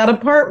just like that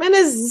apartment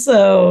is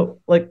so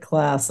like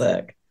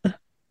classic.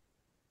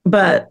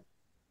 But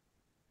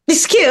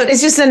it's cute.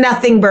 It's just a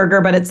nothing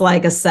burger, but it's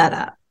like a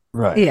setup.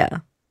 Right. Yeah.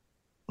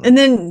 And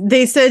then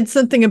they said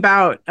something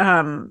about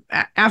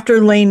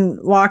after Lane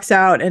walks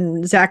out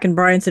and Zach and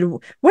Brian said,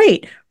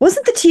 "Wait,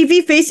 wasn't the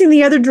TV facing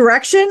the other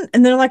direction?"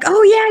 And they're like,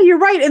 "Oh yeah, you're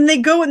right." And they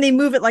go and they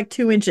move it like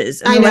 2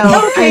 inches. And I know.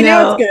 Like, okay, I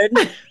know. now it's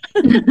good.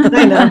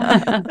 I know.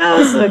 That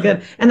was so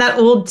good. And that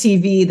old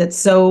TV that's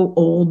so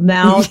old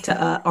now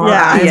to our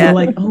eyes. We're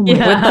like, oh my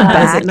God,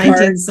 is it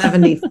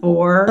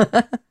 1974?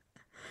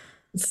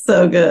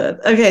 So good.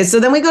 Okay, so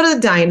then we go to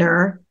the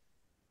diner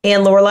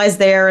and Lorelai's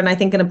there and I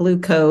think in a blue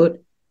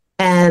coat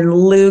and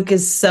Luke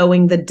is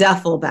sewing the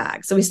duffel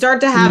bag. So we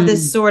start to have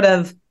this sort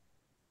of,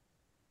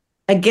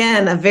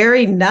 again, a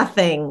very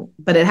nothing,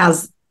 but it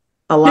has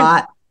a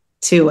lot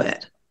to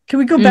it. Can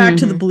we go back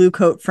to the blue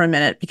coat for a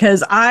minute?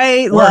 Because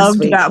I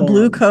loved that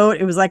blue coat.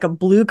 It was like a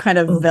blue kind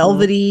of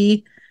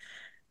velvety,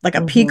 like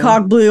a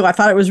peacock blue. I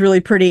thought it was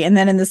really pretty. And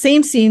then in the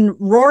same scene,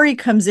 Rory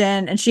comes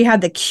in and she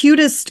had the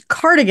cutest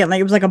cardigan.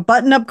 Like it was like a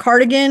button-up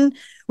cardigan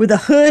with a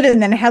hood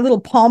and then it had little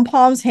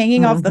pom-poms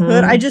hanging off the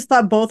hood. I just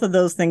thought both of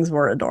those things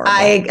were adorable.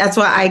 That's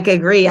why I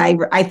agree.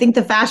 I think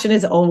the fashion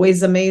is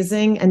always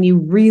amazing and you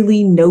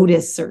really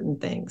notice certain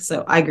things.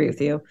 So I agree with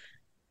you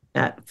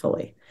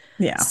fully.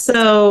 Yeah.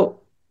 So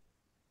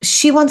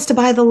she wants to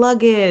buy the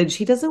luggage.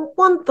 He doesn't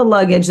want the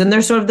luggage. And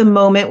there's sort of the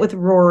moment with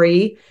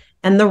Rory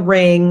and the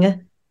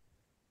ring,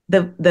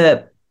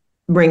 the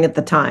ring at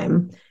the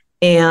time.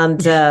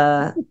 And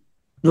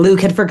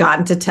Luke had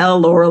forgotten to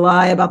tell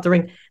Lorelai about the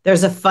ring.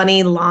 There's a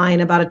funny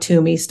line about a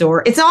Toomey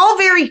store. It's all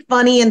very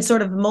funny and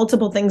sort of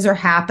multiple things are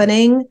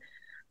happening.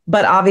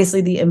 But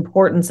obviously the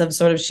importance of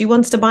sort of she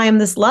wants to buy him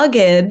this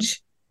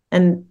luggage.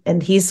 And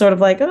he's sort of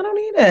like, I don't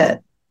need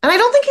it. And I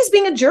don't think he's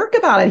being a jerk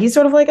about it. He's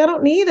sort of like, I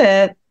don't need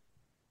it.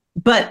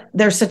 But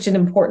there's such an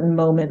important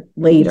moment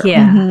later.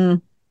 Yeah.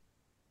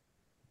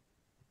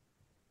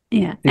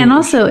 Yeah. And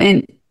also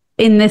in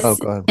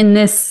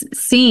this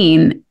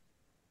scene,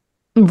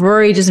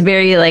 Rory just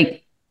very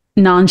like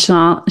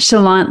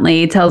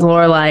nonchalantly tells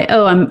Lorelai,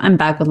 "Oh, I'm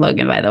back with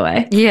Logan, by the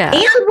way." Yeah.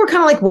 And we're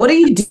kind of like, what are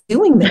you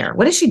doing there?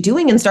 What is she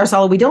doing in Star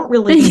Solid? We don't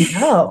really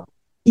know.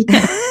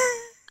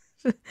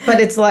 But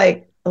it's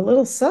like a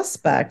little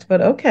suspect,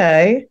 but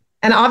okay.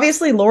 And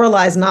obviously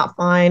Lorelai's not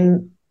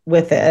fine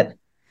with it.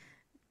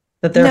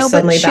 That they're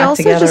suddenly back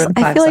together in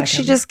 5 I feel like seconds.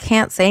 she just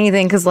can't say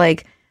anything because,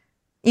 like,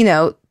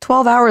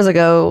 12 hours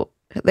ago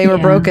they were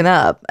broken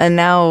up and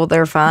now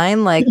they're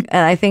fine. Like,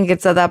 and I think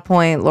it's at that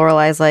point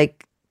Lorelai's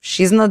like,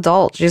 she's an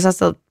adult. She just has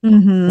to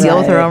deal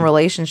with her own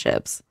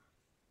relationships.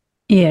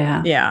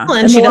 Yeah. Yeah. Well,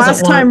 and she the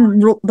doesn't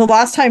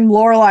last time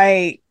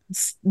Lorelai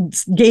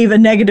gave a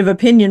negative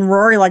opinion,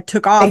 Rory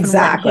took off and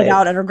went hid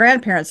out at her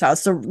grandparents'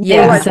 house. So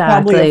Lorelai's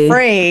probably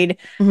afraid.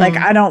 Like,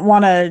 I don't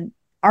want to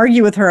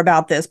argue with her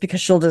about this because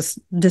she'll just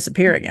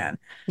disappear again.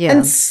 Yeah.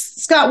 And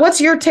Scott,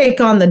 what's your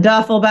take on the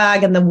duffel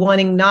bag and the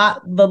wanting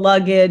not the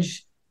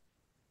luggage?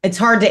 It's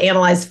hard to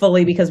analyze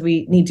fully because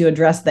we need to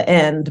address the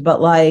end,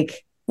 but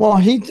like, well,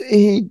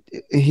 he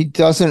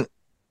doesn't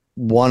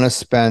want to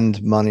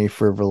spend money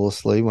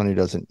frivolously when he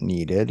doesn't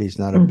need it. He's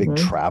not a big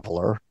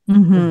traveler.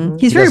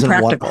 He's very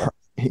practical.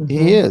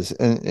 He is,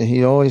 and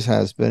he always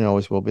has been,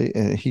 always will be.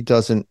 And he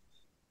doesn't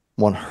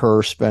want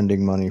her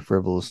spending money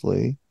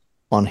frivolously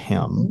on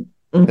him.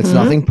 It's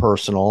nothing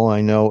personal.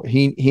 I know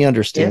he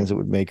understands it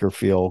would make her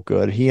feel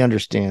good. He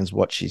understands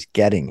what she's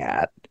getting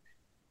at.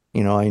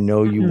 I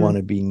know you want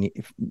to be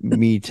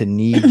me to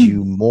need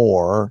you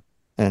more,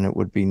 and it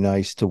would be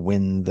nice to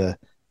win the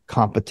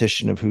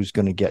competition of who's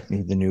going to get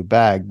me the new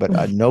bag,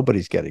 but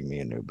nobody's getting me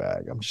a new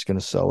bag. I'm just going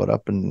to sew it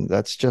up, and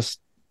that's just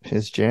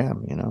his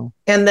jam,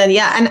 And then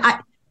and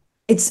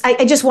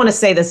I just want to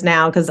say this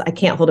now because I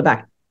can't hold it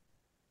back,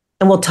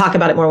 and we'll talk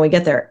about it more when we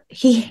get there.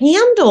 He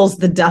handles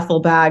the duffel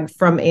bag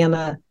from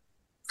Anna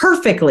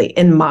perfectly,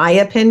 in my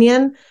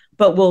opinion,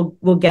 but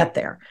we'll get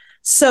there.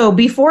 So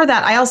before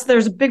that,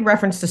 there's a big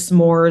reference to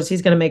s'mores.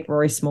 He's going to make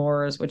Rory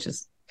s'mores, which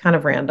is kind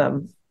of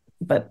random,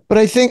 but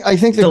I think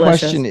the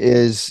delicious. question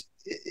is,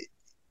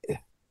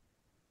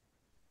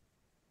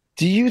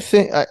 do you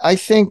think? I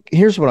think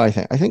here's what I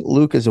think. I think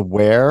Luke is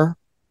aware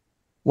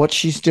what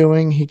she's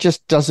doing. He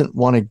just doesn't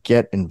want to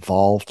get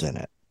involved in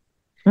it.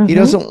 He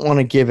doesn't want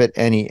to give it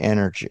any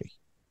energy.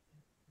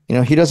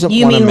 He doesn't.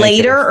 You mean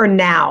later or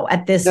now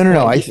at this?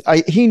 No.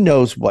 He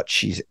knows what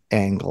she's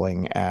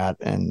angling at,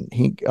 and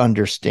he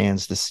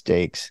understands the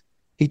stakes.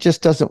 He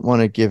just doesn't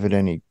want to give it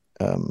any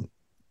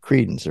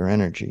credence or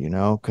energy,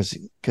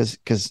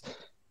 because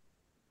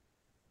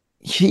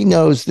he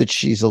knows that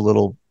she's a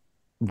little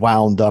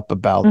wound up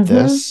about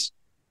this,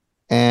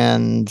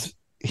 and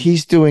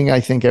he's doing, I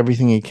think,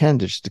 everything he can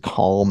to just to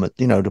calm it,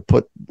 to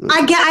put.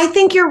 I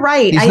think you're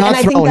right. He's not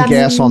throwing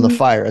gas on the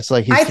fire. It's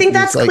like I think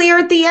that's clear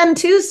at the end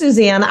too,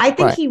 Suzanne. I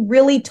think he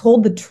really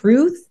told the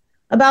truth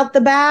about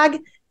the bag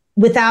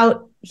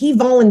without. He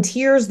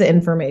volunteers the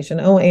information.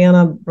 Oh,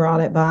 Anna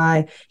brought it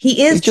by.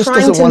 He is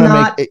trying to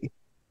not.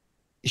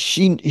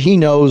 He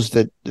knows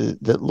that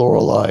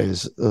Lorelai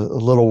is a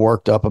little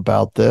worked up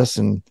about this,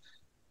 and.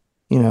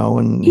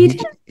 And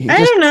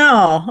I don't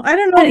know. I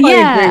don't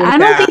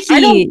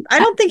know. I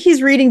don't think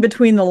he's reading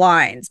between the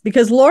lines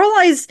because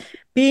Lorelai's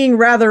being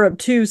rather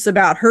obtuse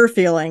about her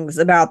feelings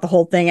about the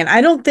whole thing, and I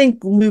don't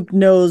think Luke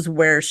knows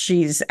where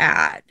she's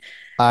at.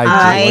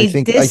 I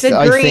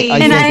disagree.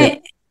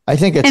 I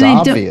think it's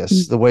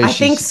obvious the way. I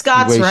think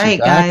Scott's right,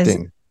 guys.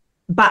 Acting.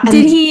 But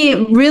did he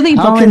really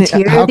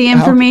volunteer the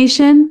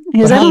information?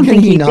 Because I don't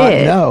think he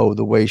did. Know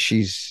the way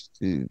she's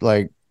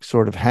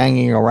sort of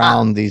hanging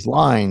around these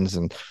lines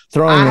and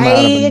throwing them at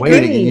him and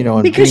waiting,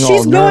 and because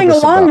she's going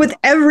along with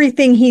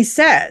everything he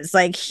says.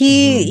 Like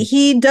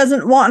he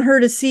doesn't want her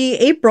to see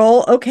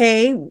April.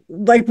 Okay,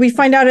 like we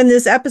find out in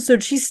this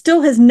episode, she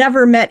still has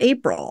never met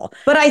April.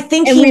 But I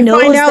think he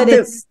knows that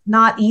it's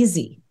not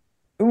easy.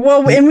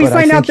 Well, and we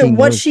find out that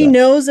what she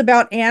knows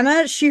about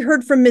Anna, she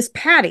heard from Miss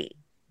Patty.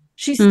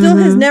 She still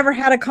has never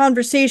had a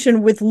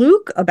conversation with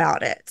Luke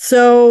about it.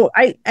 So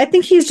I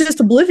think he's just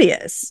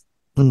oblivious.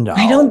 No,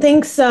 I don't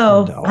think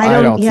so. No,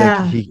 I don't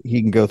think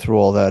he can go through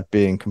all that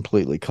being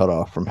completely cut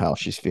off from how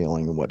she's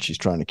feeling and what she's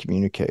trying to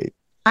communicate.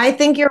 I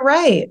think you're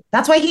right.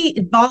 That's why he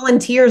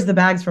volunteers the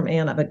bags from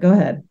Anna, but go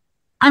ahead.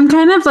 I'm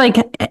kind of like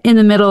in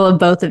the middle of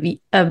both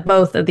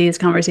of these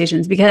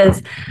conversations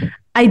because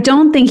I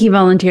don't think he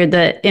volunteered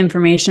the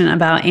information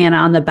about Anna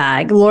on the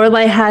bag.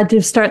 Lorelai had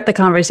to start the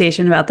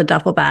conversation about the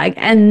duffel bag.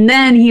 And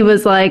then he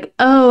was like,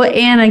 oh,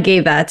 Anna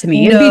gave that to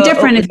me. It'd be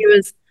different if he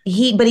was...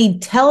 But he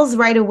tells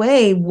right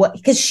away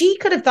because she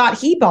could have thought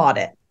he bought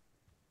it.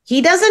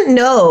 He doesn't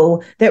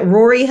know that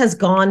Rory has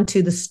gone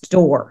to the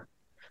store.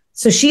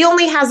 So she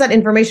only has that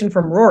information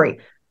from Rory.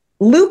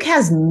 Luke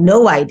has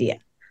no idea.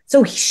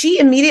 So she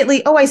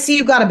immediately, oh, I see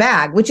you got a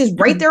bag, which is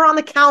right there on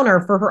the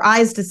counter for her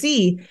eyes to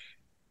see.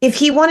 If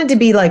he wanted to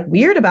be like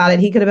weird about it,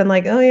 he could have been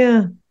like, oh,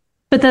 yeah.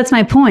 But that's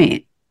my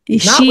point.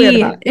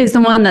 She is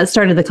the one that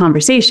started the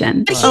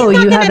conversation. Oh,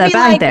 you have that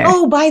bag there.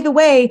 Oh, by the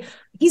way,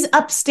 he's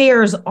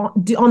upstairs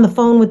on the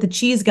phone with the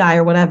cheese guy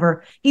or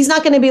whatever. He's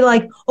not going to be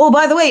like, oh,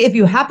 by the way, if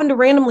you happen to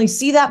randomly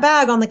see that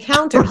bag on the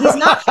counter, he's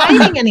not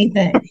hiding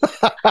anything.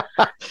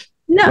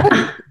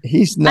 No,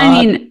 he's not.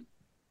 I mean,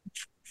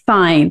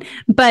 fine.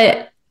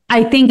 But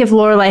I think if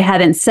Lorelai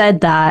hadn't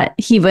said that,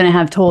 he wouldn't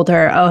have told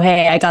her, oh,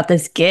 hey, I got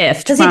this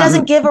gift. Because he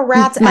doesn't give a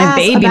rat's ass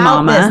baby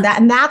about mama. this.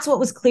 And that's what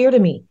was clear to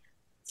me.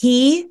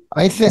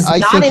 I think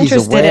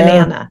interested in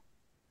Anna.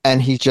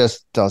 And he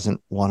just doesn't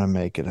want to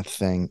make it a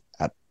thing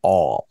at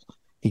all.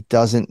 He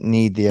doesn't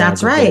need the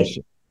That's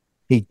aggravation.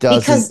 right. He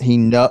doesn't.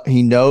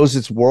 He knows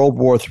it's World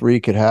War III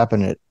could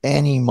happen at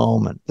any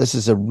moment. This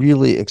is a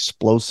really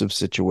explosive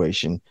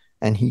situation,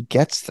 and he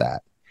gets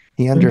that.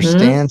 He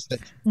understands that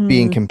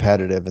being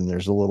competitive, and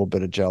there's a little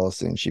bit of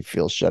jealousy, and she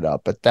feels shut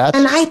out. But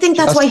I think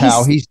that's why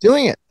he's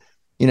doing it.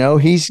 You know,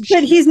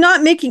 but he's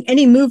not making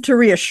any move to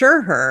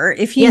reassure her.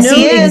 If he knows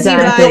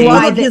exactly. the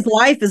love of his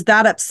life is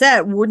that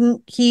upset,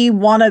 wouldn't he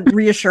want to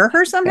reassure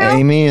her somehow?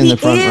 Amy in the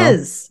front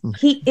row.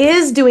 He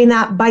is doing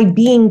that by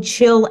being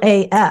chill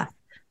AF.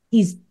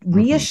 He's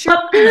reassuring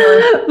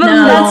her. But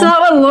that's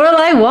not what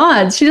Lorelai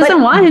wants. She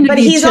doesn't want him to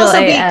be chill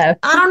AF.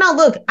 I don't know.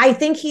 Look, I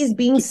think he's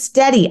being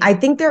steady. I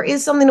think there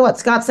is something to what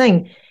Scott's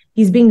saying.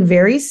 He's being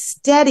very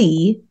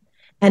steady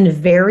and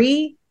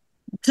very...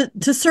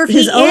 To serve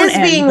his own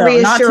end, being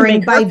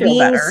reassuring by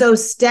being so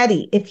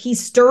steady. If he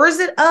stirs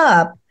it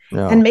up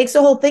and makes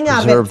a whole thing out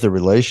of it, preserve the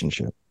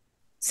relationship.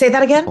 Say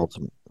that again.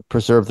 Ultimately,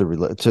 preserve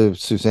to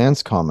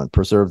Suzanne's comment.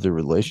 Preserve the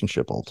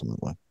relationship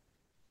ultimately,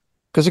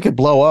 because it could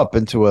blow up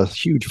into a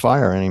huge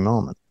fire any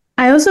moment.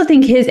 I also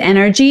think his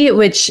energy,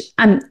 which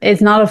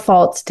is not a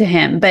fault to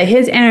him, but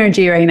his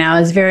energy right now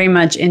is very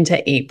much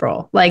into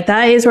April. Like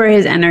that is where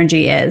his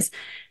energy is,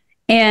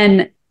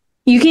 and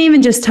you can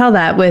even just tell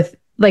that with.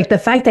 Like the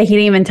fact that he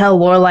didn't even tell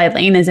Lorelai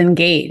Lane is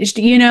engaged,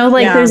 you know,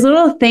 like there's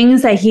little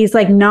things that he's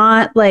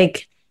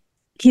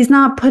he's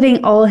not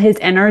putting all his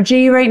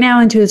energy right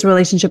now into his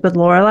relationship with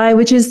Lorelai,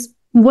 which is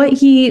what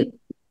he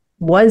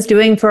was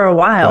doing for a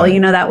while. Right. You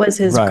know, that was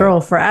his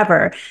girl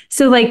forever.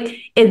 So like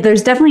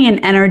there's definitely an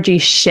energy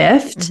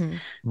shift.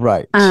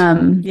 Right.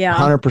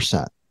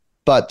 100%.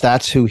 But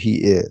that's who he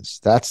is.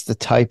 That's the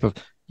type of,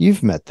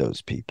 you've met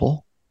those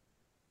people.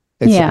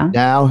 It's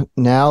like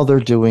now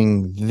they're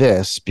doing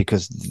this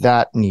because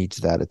that needs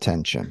that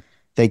attention.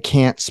 They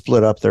can't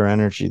split up their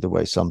energy the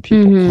way some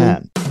people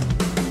can.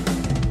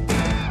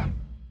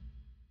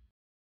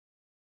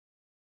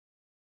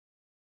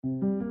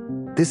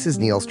 This is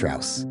Neil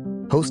Strauss,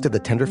 host of the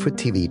Tenderfoot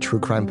TV True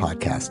Crime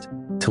Podcast,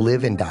 To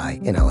Live and Die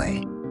in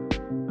LA.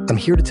 I'm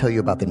here to tell you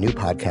about the new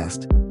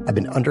podcast I've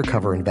been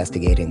undercover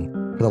investigating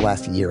for the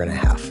last year and a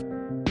half.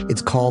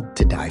 It's called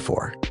To Die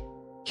For.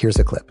 Here's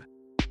a clip.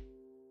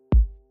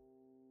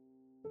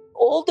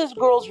 All these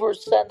girls were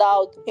sent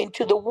out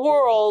into the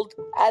world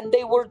and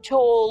they were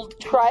told,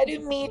 try to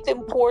meet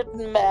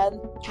important men,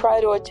 try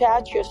to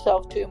attach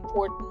yourself to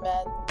important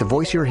men. The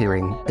voice you're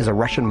hearing is a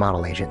Russian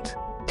model agent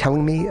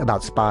telling me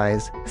about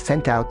spies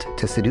sent out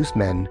to seduce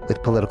men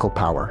with political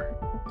power.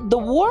 The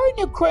war in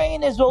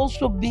Ukraine is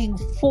also being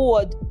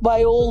fought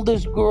by all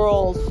these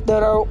girls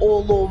that are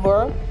all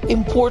over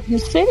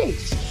important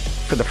cities.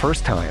 For the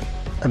first time,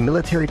 a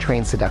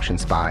military-trained seduction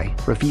spy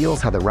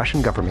reveals how the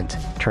Russian government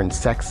turned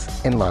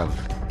sex and love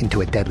into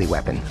a deadly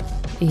weapon.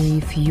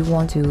 If you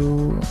want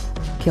to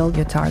kill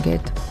your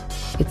target,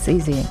 it's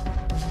easy.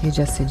 You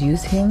just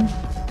seduce him,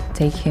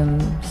 take him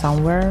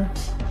somewhere,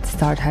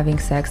 start having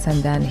sex,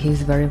 and then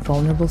he's very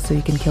vulnerable, so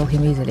you can kill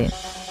him easily.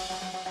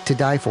 To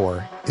Die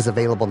For is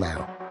available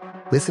now.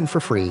 Listen for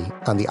free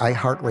on the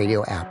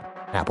iHeartRadio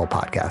app, Apple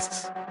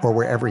Podcasts, or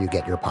wherever you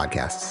get your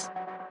podcasts.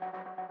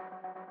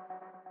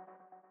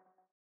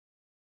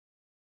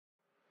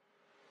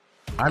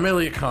 I'm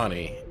Elliot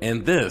Connie,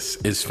 and this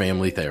is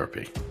Family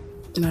Therapy.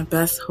 My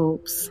best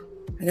hopes,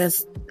 I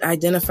guess,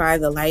 identify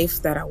the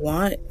life that I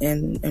want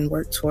and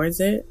work towards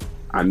it.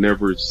 I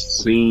never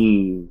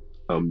seen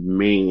a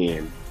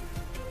man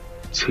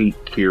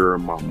take care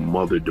of my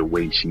mother the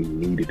way she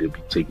needed to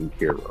be taken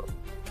care of.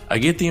 I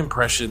get the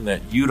impression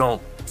that you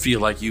don't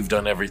feel like you've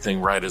done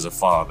everything right as a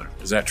father.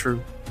 Is that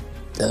true?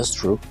 That's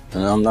true,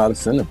 and I'm not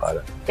offended by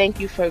that. Thank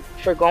you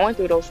for going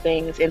through those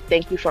things, and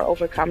thank you for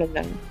overcoming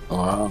them.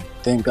 Wow.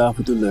 Thank God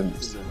for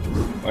deliverance.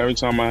 Every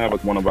time I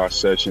have one of our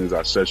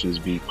sessions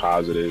be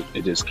positive.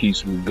 It just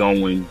keeps me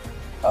going.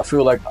 I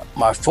feel like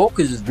my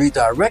focus is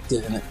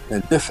redirected in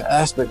a different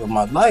aspect of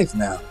my life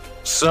now.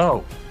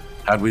 So,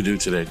 how'd we do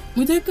today?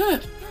 We did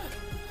good.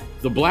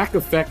 The Black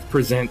Effect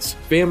presents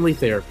Family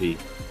Therapy.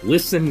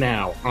 Listen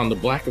now on the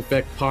Black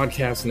Effect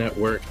Podcast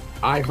Network,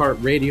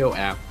 iHeartRadio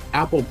app,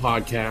 Apple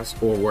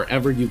Podcasts, or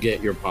wherever you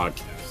get your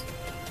podcasts.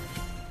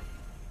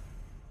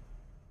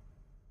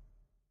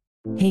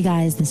 Hey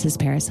guys, this is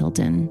Paris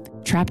Hilton.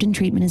 Trapped in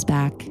Treatment is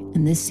back,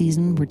 and this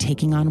season we're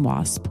taking on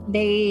WASP.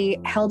 They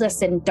held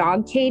us in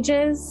dog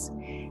cages.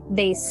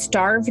 They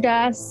starved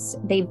us.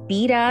 They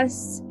beat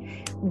us.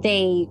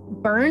 They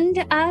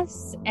burned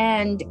us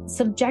and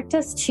subject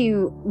us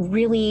to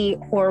really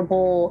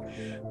horrible,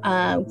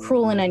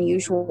 cruel and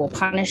unusual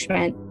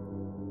punishment.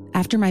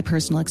 After my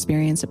personal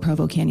experience at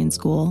Provo Canyon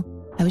School,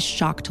 I was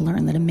shocked to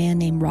learn that a man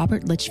named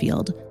Robert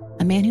Litchfield,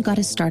 a man who got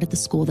his start at the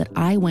school that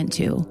I went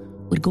to,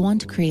 would go on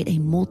to create a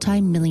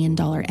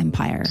multi-million-dollar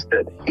empire.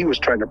 He was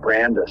trying to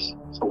brand us,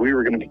 so we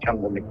were going to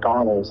become the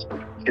McDonald's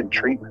of kid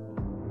treatment.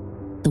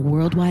 The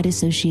Worldwide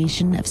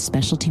Association of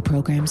Specialty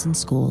Programs in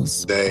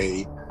Schools.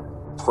 They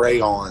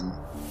prey on,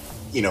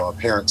 a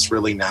parent's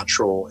really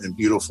natural and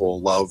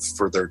beautiful love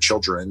for their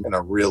children in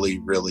a really,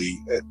 really,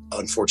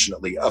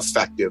 unfortunately,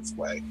 effective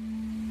way.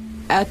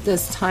 At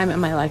this time in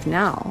my life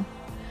now,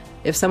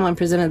 if someone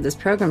presented this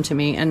program to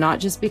me, and not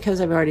just because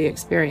I've already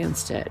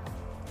experienced it,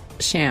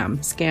 sham,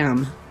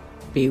 scam,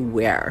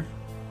 beware.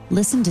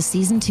 Listen to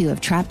season 2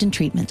 of Trapped in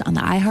Treatment on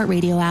the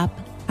iHeartRadio app,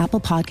 Apple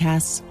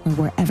Podcasts, or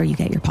wherever you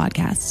get your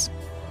podcasts.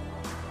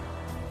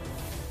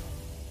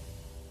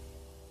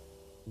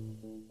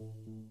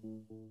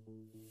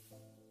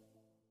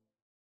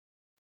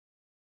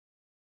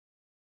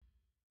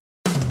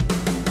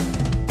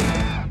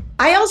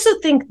 I also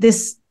think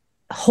this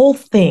whole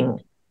thing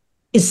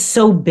is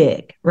so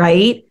big,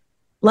 right?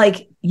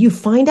 Like, you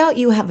find out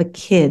you have a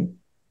kid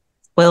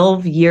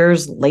 12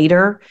 years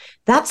later.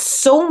 That's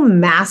so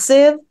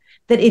massive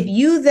that if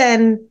you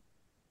then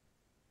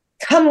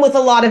come with a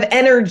lot of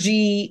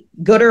energy,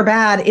 good or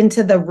bad,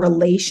 into the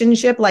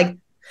relationship, like,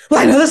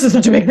 well, I know this is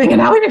such a big thing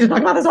and now we need to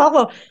talk about this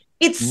also.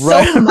 It's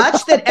so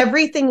much that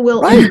everything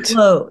will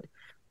implode.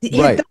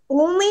 The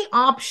only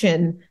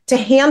option to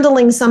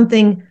handling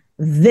something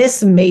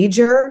this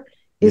major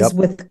is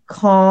with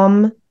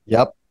calm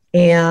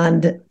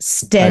and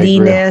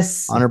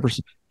steadiness. 100%.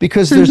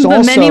 Because there's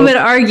also many would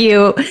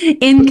argue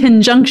in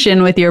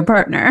conjunction with your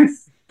partner.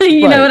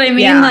 You know what I mean?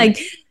 Yeah. Like,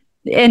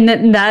 and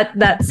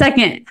that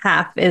second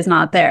half is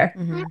not there.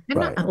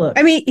 Look,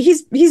 I mean,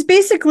 he's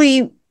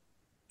basically,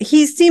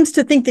 he seems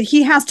to think that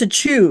he has to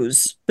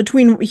choose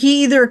between,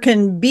 he either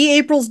can be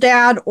April's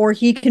dad or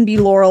he can be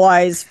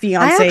Lorelai's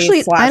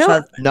fiance slash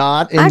husband.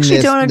 Not in I actually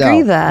this, don't agree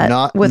with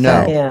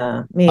that.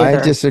 Yeah, me I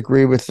either.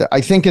 disagree with that.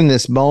 I think in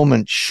this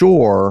moment,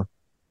 sure,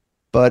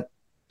 but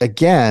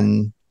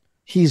again,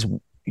 he's,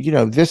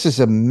 this is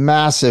a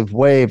massive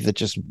wave that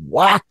just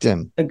whacked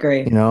him.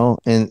 Agree. And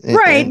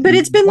But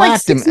it's been like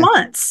 6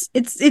 months.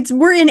 It's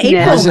we're in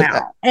April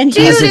now, and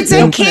dude, it's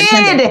a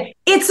kid.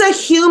 It's a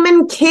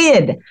human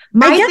kid.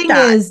 My thing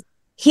is,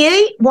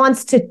 he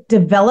wants to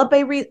develop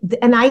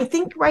and I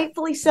think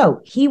rightfully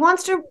so. He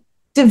wants to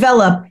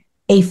develop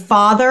a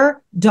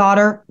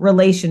father-daughter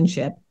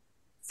relationship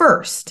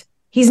first.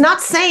 He's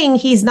not saying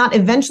he's not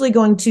eventually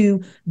going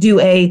to do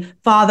a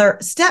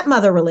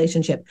father-stepmother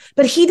relationship,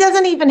 but he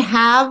doesn't even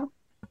have,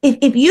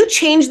 if you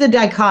change the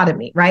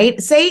dichotomy, right?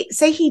 Say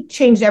he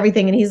changed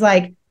everything and he's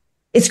like,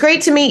 it's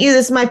great to meet you.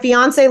 This is my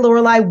fiance,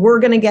 Lorelai. We're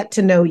going to get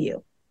to know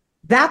you.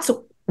 That's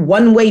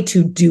one way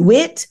to do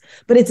it,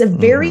 but it's a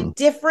very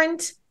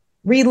different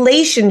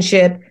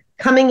relationship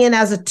coming in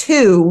as a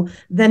 2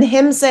 than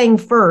him saying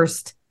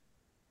first,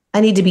 I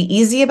need to be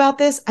easy about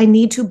this. I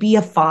need to be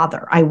a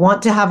father. I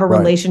want to have a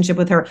relationship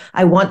with her.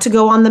 I want to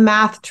go on the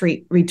math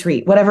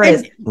retreat, whatever it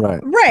is.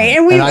 Right.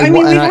 And we've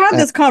had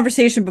this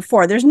conversation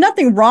before. There's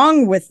nothing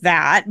wrong with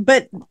that,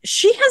 but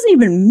she hasn't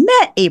even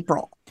met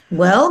April.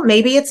 Well,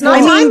 maybe it's not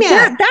time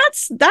yet.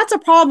 That's a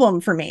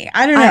problem for me.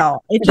 I don't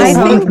know.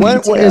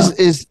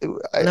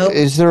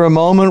 Is there a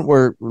moment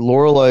where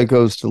Lorelai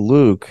goes to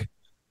Luke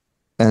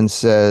and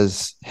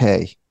says,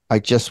 hey, I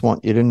just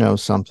want you to know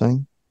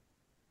something.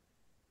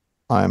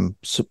 I'm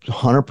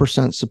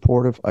 100%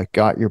 supportive. I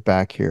got your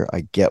back here.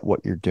 I get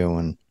what you're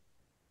doing.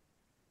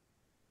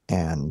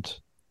 And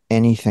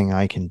anything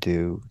I can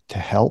do to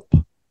help,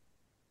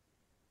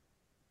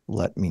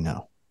 let me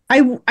know.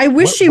 I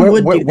wish she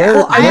would do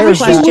that. I wish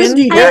she would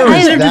do that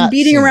instead of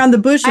beating around the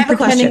bush and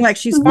pretending like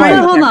she's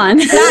fine. Hold on.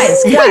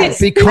 Guys.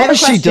 Because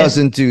she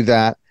doesn't do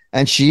that,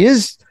 and she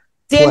is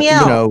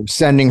Danielle,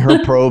 sending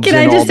her probes. Can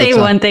I just say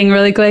one thing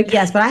really quick?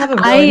 Yes, but I have a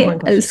really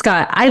important question.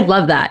 Scott, I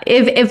love that.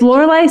 If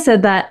Lorelai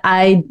said that,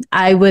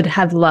 I would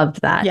have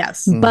loved that.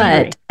 Yes,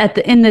 but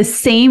in the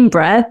same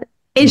breath,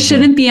 it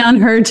shouldn't be on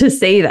her to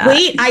say that.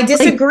 Wait, I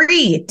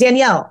disagree,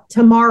 Danielle.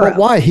 Tomorrow, but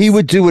why? He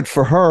would do it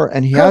for her,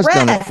 and he has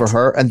done it for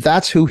her, and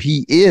that's who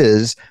he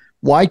is.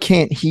 Why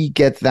can't he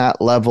get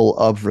that level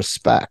of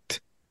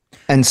respect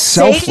and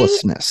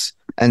selflessness?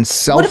 And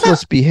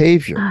selfless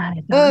behavior,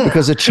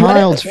 because a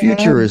child's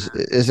future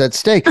is at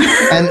stake,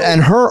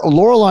 and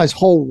Lorelai's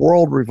whole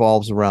world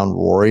revolves around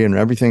Rory, and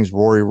everything's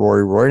Rory,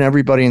 and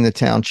everybody in the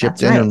town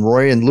chipped in, and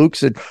Rory, and Luke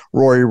said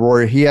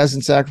Rory, he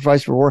hasn't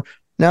sacrificed for Rory.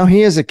 Now he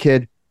has a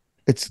kid.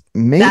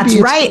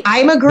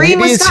 I'm agreeing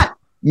with Scott.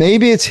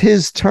 Maybe it's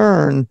his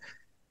turn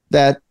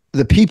that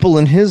the people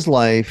in his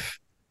life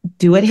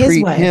do it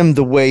his way. Him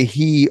the way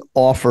he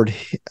offered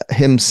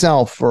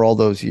himself for all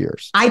those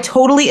years. I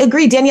totally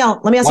agree. Danielle,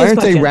 let me ask you this question.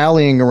 Why aren't they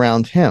rallying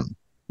around him?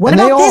 What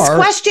about this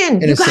question?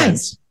 You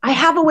guys, I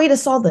have a way to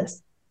solve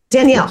this.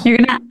 Danielle.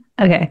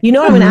 Okay. You know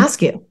what I'm going to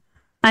ask you.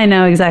 I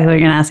know exactly what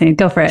you're going to ask me.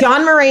 Go for it.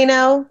 John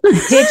Moreno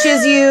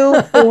ditches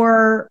you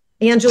for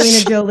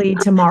Angelina Jolie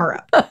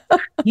tomorrow.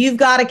 You've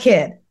got a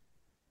kid.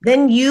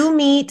 Then you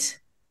meet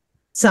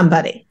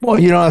somebody. Well,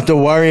 you don't have to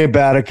worry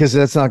about it because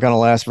that's not going to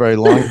last very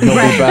long. He'll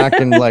be back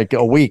in like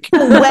a week.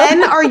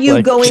 When are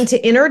you going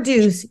to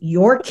introduce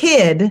your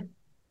kid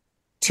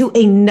to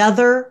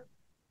another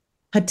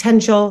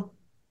potential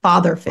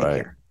father figure?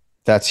 Right.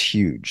 That's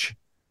huge.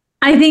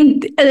 I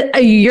think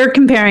you're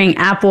comparing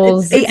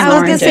apples. I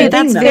was going to say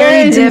that's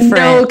very different.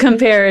 No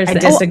comparison. I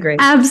disagree.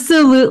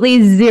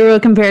 Absolutely zero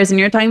comparison.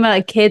 You're talking about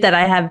a kid that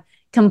I have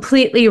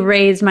completely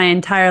raised my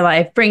entire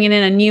life, bringing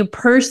in a new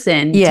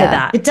person to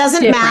that. It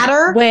doesn't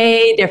matter.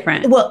 Way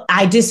different. Well,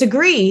 I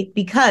disagree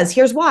because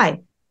here's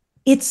why.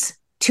 It's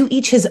to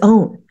each his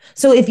own.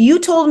 So if you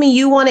told me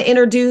you want to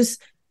introduce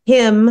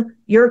him,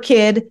 your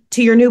kid,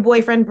 to your new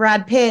boyfriend,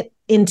 Brad Pitt,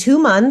 in 2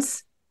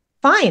 months,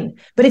 fine.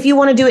 But if you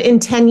want to do it in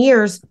 10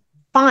 years,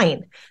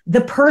 fine.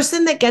 The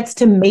person that gets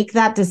to make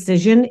that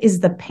decision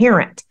is the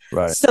parent.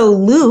 Right. So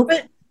Luke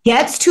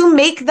gets to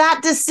make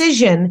that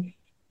decision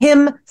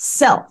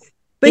himself.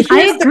 But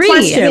I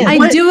agree.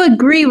 I do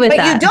agree with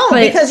that. But you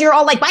don't because you're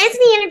all like, why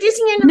isn't he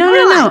introducing you?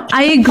 No.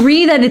 I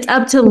agree that it's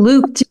up to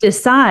Luke to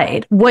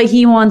decide what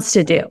he wants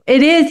to do.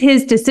 It is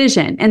his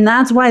decision. And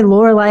that's why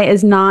Lorelai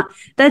is not,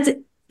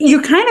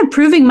 you're kind of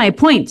proving my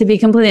point, to be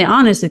completely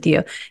honest with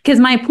you.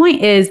 Because my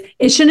point is,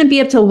 it shouldn't be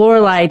up to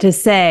Lorelai to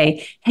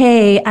say,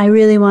 hey, I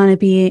really want to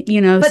be,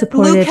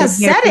 supportive Luke has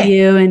and here said for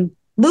you. And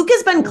Luke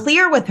has been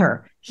clear with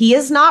her. He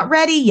is not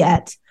ready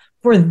yet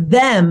for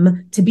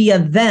them to be a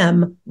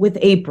them with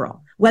April.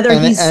 Whether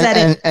he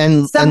said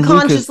it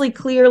subconsciously,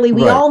 clearly,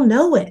 we all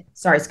know it.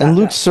 Sorry, Scott. And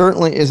Luke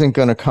certainly isn't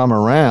going to come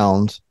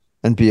around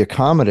and be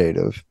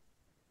accommodative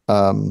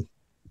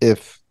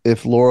if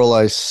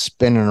Lorelai's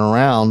spinning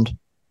around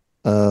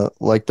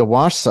like the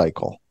wash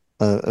cycle.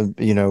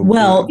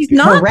 Well, he's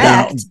not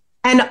correct.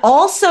 And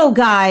also,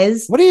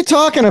 guys, what are you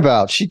talking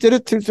about? She did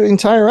it through the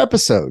entire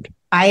episode.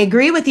 I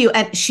agree with you.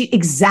 And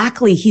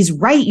he's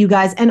right, you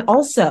guys. And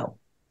also,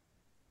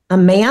 a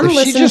man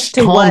listens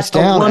to what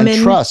a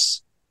woman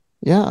trusts.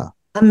 Yeah.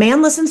 A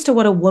man listens to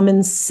what a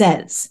woman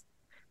says.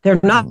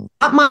 They're not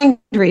mind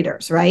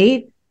readers,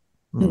 right?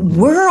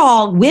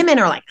 Women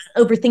are like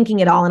overthinking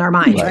it all in our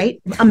minds,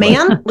 right? A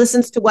man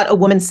listens to what a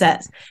woman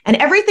says. And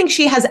everything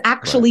she has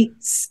actually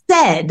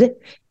said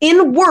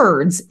in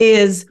words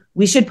is,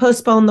 we should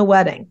postpone the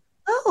wedding.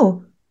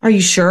 Oh, are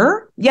you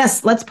sure?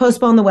 Yes, let's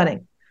postpone the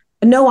wedding.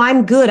 No,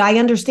 I'm good. I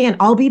understand.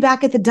 I'll be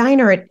back at the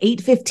diner at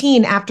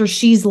 8:15 after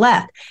she's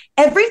left.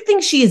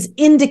 Everything she is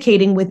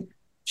indicating with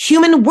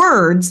human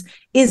words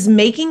is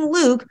making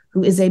Luke,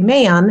 who is a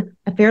man,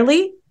 a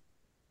fairly,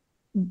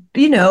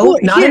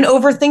 not an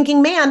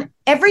overthinking man.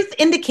 Every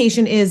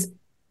indication is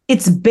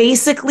it's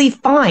basically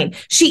fine.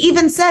 She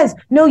even says,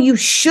 no, you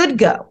should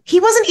go. He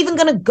wasn't even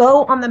going to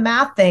go on the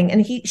math thing.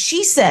 And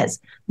she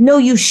says, no,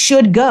 you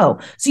should go.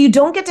 So you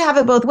don't get to have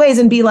it both ways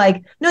and be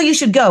like, no, you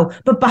should go.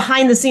 But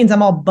behind the scenes,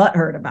 I'm all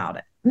butthurt about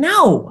it.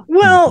 No.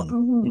 Well,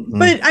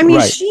 but I mean,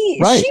 she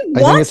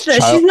wants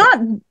that. She's not.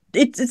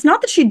 It's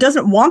not that she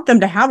doesn't want them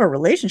to have a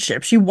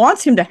relationship. She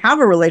wants him to have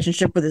a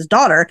relationship with his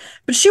daughter,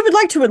 but she would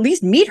like to at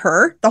least meet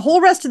her. The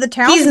whole rest of the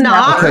town is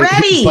not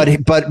ready.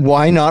 But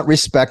why not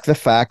respect the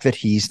fact that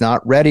he's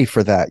not ready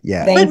for that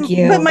yet? Thank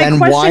you. But my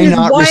question is,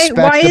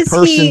 why the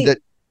person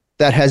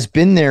that has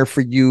been there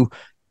for you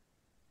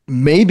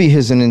maybe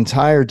his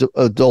entire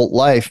adult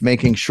life,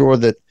 making sure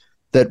that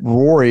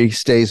Rory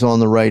stays on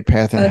the right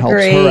path and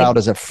helps her out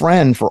as a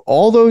friend for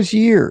all those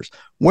years?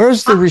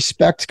 Where's the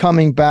respect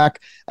coming back?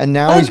 And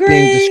now he's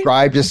being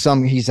described as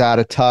he's out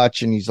of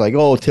touch and he's like,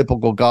 oh,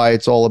 typical guy.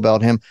 It's all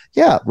about him.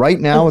 Yeah. Right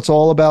now it's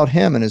all about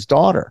him and his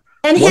daughter.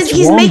 And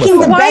he's making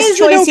the best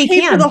choice he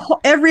can.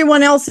 For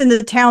everyone else in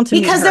the town to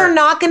because they're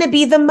not going to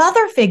be the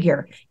mother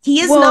figure.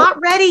 He is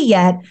not ready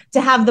yet to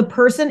have the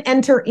person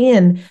enter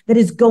in that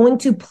is going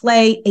to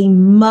play a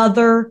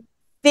mother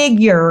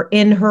figure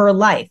in her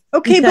life.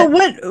 Okay, but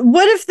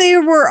what if they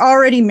were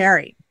already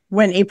married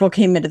when April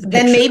came into the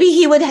picture? Then maybe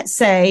he would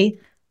say,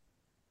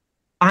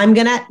 I'm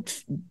going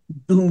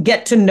to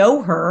get to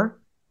know her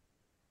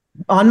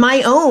on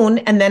my own,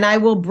 and then I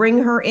will bring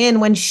her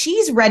in when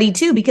she's ready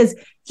too, because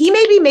he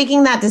may be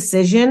making that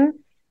decision.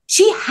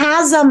 She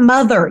has a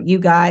mother, you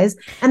guys,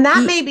 and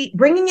that may be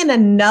bringing in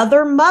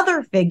another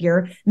mother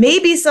figure, may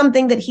be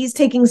something that he's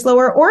taking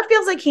slower or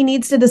feels like he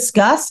needs to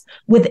discuss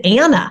with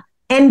Anna.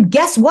 And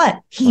guess what?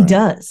 He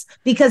does.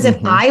 Because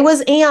if I was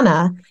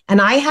Anna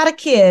and I had a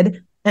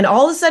kid and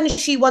all of a sudden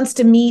she wants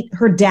to meet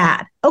her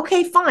dad,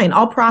 okay, fine.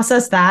 I'll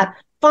process that.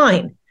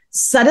 Fine.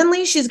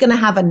 Suddenly she's going to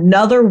have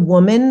another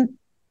woman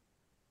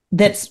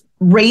that's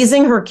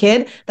raising her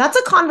kid. That's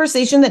a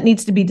conversation that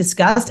needs to be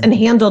discussed and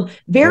handled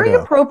very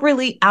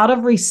appropriately out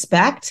of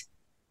respect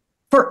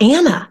for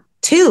Anna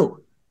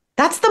too.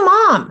 That's the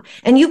mom.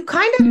 And you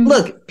kind of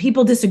look,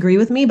 people disagree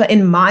with me, but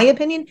in my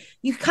opinion,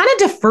 you kind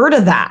of defer to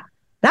that.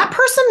 That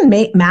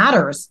person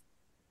matters.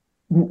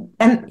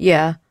 And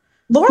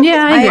Laura,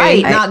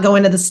 right, not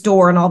going to the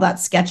store and all that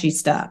sketchy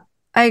stuff.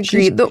 I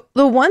agree. The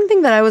one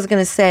thing that I was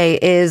going to say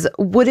is,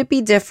 would it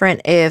be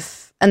different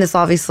if, and this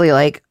obviously,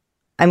 like,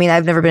 I mean,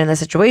 I've never been in this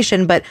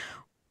situation, but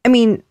I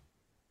mean,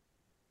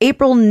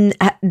 April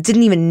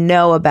didn't even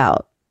know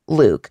about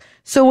Luke.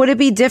 So would it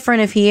be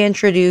different if he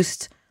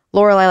introduced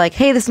Lorelai like,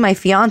 hey, this is my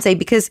fiance,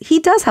 because he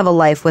does have a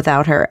life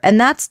without her,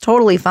 and that's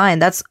totally fine.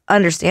 That's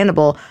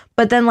understandable.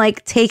 But then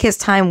like take his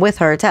time with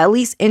her to at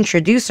least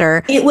introduce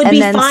her. It would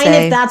be fine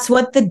if that's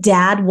what the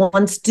dad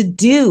wants to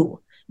do.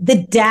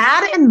 The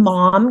dad and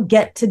mom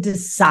get to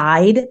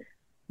decide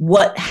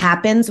what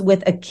happens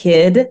with a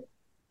kid,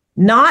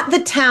 not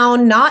the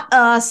town, not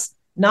us,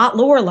 not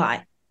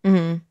Lorelai.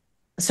 Mm-hmm.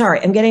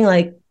 Sorry, I'm getting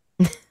like,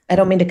 I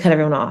don't mean to cut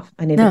everyone off.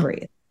 I need to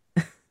breathe.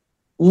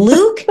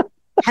 Luke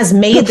has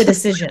made the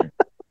decision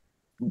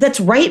that's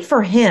right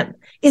for him.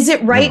 Is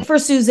it right for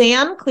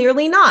Suzanne?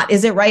 Clearly not.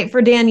 Is it right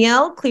for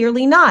Danielle?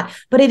 Clearly not.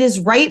 But it is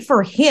right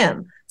for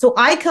him. So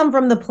I come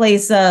from the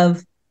place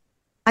of,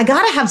 I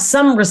got to have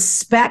some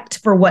respect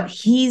for what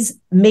he's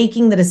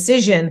making the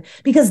decision,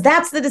 because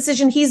that's the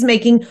decision he's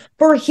making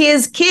for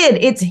his kid.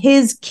 It's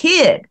his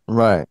kid.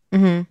 Right.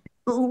 Mm-hmm.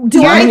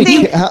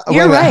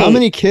 How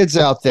many kids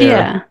out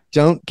there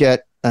don't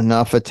get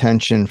enough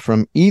attention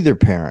from either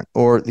parent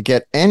or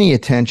get any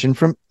attention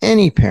from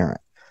any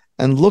parent?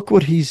 And look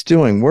what he's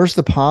doing. Where's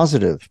the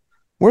positive?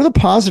 Where are the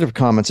positive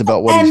comments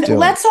about what he's doing?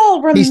 Let's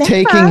all remember. He's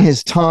taking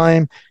his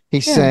time.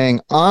 He's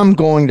saying, I'm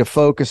going to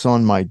focus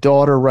on my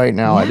daughter right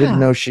now. I didn't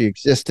know she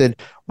existed.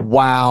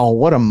 Wow,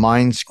 what a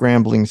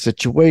mind-scrambling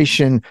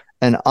situation.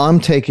 And I'm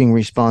taking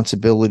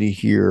responsibility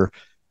here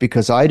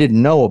because I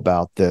didn't know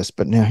about this.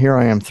 But now here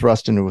I am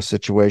thrust into a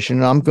situation,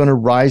 and I'm going to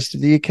rise to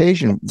the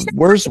occasion.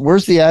 Where's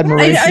the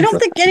admiration? I don't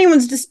think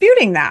anyone's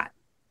disputing that.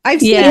 I've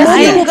seen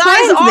you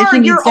guys are.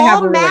 You're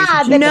all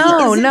mad.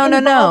 No.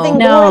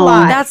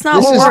 That's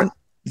not what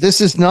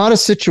this is not a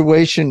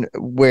situation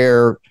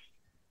where,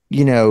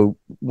 you know,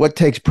 what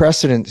takes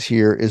precedence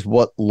here is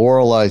what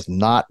Lorelai's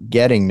not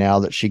getting now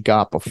that she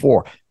got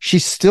before.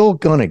 She's still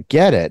going to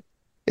get it.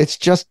 It's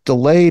just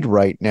delayed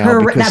right now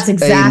because that's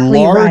exactly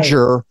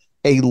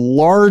a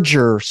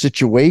larger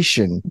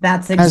situation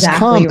that's has exactly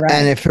come. right.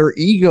 And if her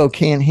ego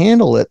can't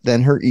handle it,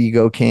 then her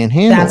ego can't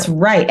handle That's it.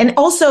 right. And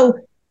also,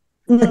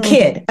 a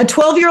kid, a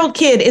 12-year-old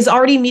kid is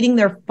already meeting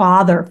their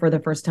father for the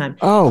first time.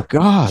 Oh,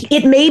 God.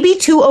 It may be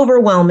too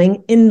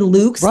overwhelming, in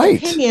Luke's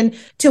opinion,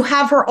 to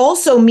have her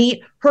also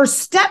meet her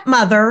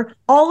stepmother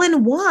all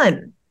in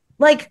one.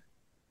 Like,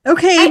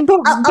 okay,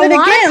 but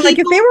again, like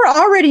if they were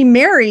already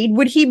married,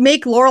 would he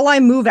make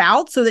Lorelai move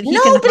out so that he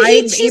can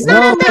hide? She's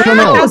not in the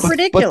house. That's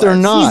ridiculous. But they're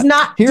not. He's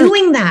not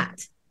doing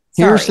that.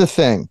 Here's the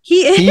thing.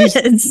 He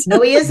is. No,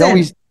 he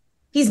isn't.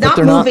 He's not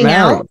moving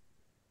out.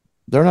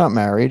 They're not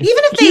married.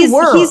 Even if they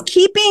were.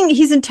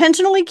 He's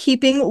intentionally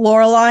keeping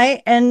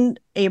Lorelai and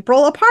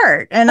April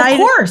apart. And of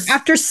course.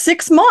 After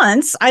 6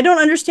 months, I don't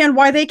understand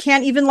why they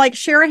can't even like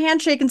share a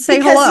handshake and say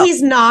hello. Because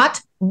he's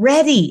not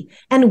ready.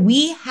 And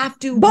we have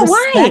to why?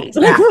 That.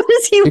 Like, what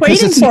is he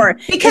waiting for?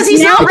 Because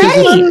he's not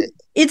ready.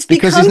 It's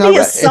become the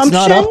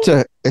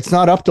assumption. It's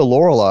not up to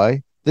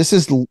Lorelai. This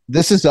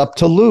is up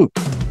to Luke.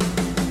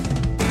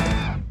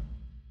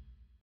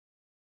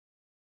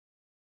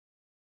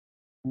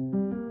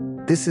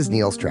 This is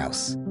Neil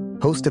Strauss,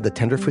 host of the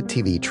Tenderfoot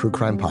TV True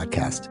Crime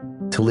Podcast,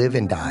 To Live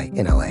and Die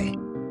in LA.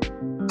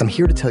 I'm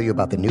here to tell you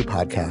about the new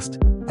podcast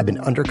I've been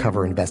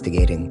undercover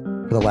investigating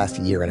for the last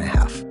year and a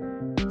half.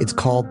 It's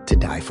called To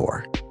Die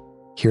For.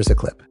 Here's a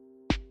clip.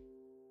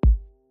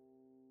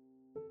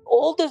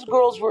 All these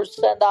girls were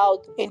sent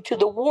out into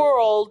the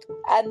world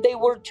and they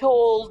were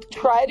told,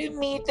 try to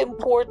meet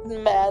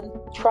important men,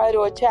 try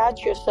to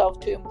attach yourself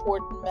to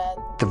important men.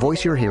 The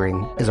voice you're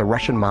hearing is a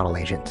Russian model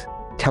agent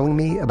telling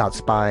me about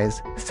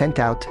spies sent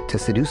out to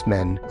seduce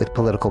men with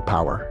political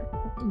power.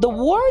 The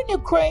war in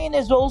Ukraine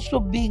is also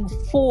being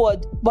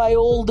fought by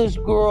all these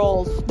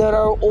girls that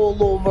are all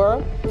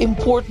over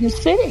important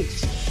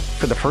cities.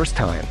 For the first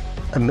time,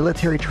 a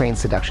military-trained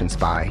seduction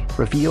spy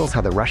reveals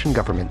how the Russian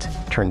government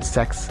turned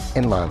sex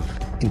and love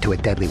into a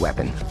deadly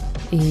weapon.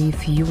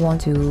 If you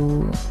want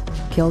to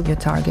kill your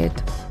target,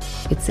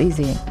 it's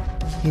easy.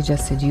 You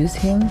just seduce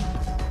him,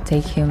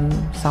 take him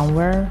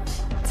somewhere,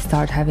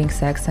 start having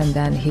sex, and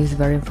then he's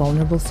very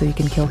vulnerable, so you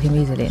can kill him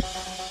easily.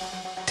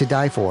 To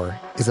Die For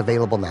is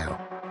available now.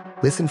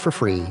 Listen for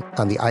free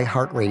on the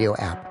iHeartRadio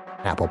app,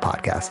 Apple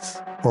Podcasts,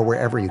 or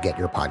wherever you get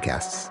your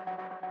podcasts.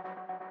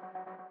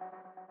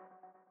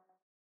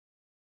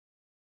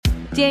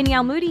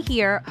 Danielle Moody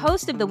here,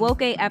 host of the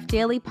Woke AF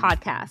Daily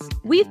podcast.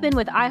 We've been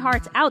with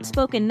iHeart's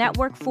Outspoken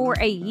Network for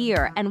a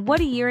year, and what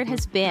a year it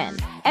has been.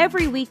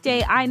 Every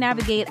weekday, I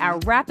navigate our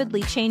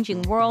rapidly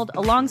changing world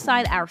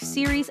alongside our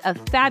series of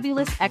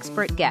fabulous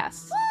expert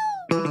guests.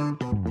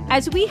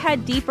 As we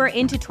head deeper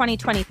into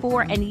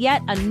 2024 and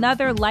yet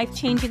another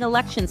life-changing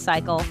election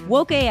cycle,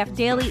 Woke AF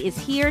Daily is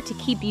here to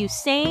keep you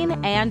sane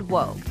and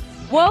woke.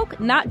 Woke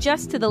not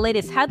just to the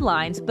latest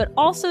headlines, but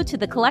also to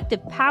the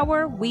collective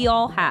power we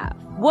all have.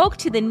 Woke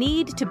to the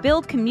need to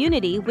build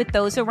community with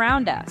those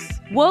around us.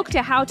 Woke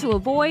to how to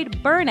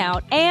avoid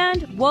burnout,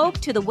 and woke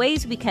to the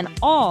ways we can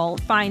all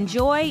find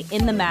joy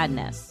in the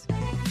madness.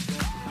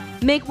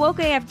 Make Woke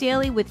AF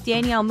Daily with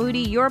Danielle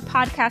Moody your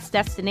podcast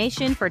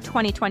destination for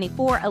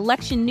 2024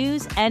 election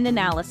news and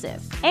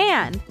analysis.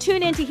 And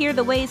tune in to hear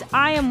the ways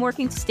I am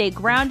working to stay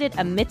grounded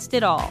amidst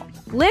it all.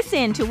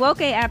 Listen to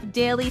Woke AF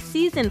Daily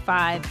Season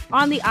 5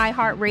 on the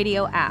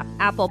iHeartRadio app,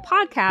 Apple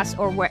Podcasts,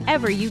 or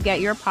wherever you get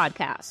your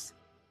podcasts.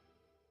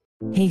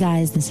 Hey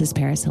guys, this is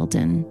Paris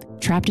Hilton.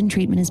 Trapped in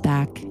Treatment is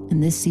back,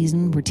 and this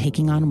season we're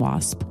taking on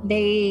WASP.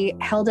 They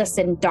held us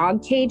in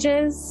dog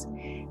cages.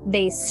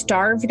 They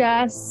starved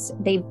us.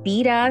 They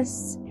beat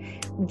us.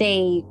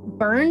 They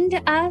burned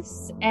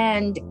us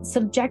and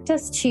subject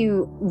us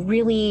to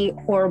really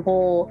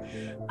horrible,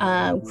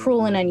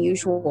 cruel and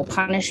unusual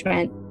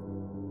punishment.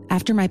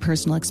 After my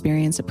personal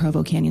experience at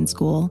Provo Canyon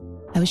School,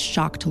 I was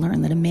shocked to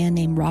learn that a man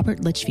named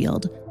Robert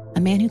Litchfield, a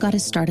man who got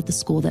his start at the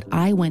school that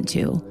I went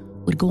to,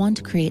 would go on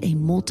to create a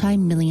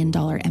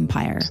multi-million-dollar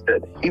empire.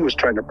 He was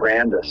trying to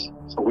brand us,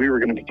 so we were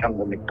going to become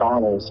the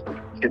McDonald's of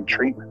kid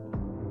treatment.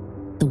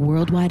 The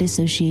Worldwide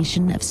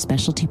Association of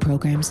Specialty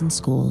Programs in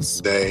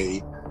Schools.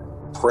 They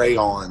prey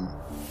on,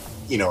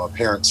 a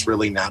parent's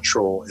really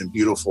natural and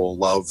beautiful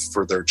love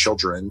for their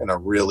children in a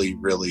really,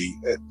 really,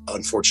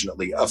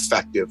 unfortunately,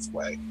 effective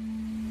way.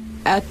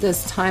 At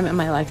this time in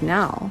my life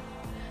now,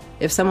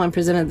 if someone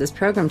presented this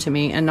program to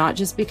me, and not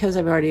just because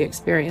I've already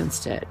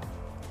experienced it,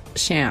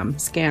 sham,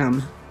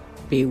 scam,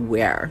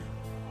 beware.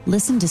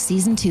 Listen to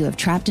Season 2 of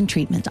Trapped in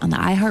Treatment on the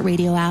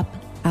iHeartRadio app,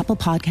 Apple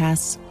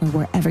Podcasts, or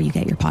wherever you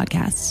get your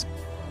podcasts.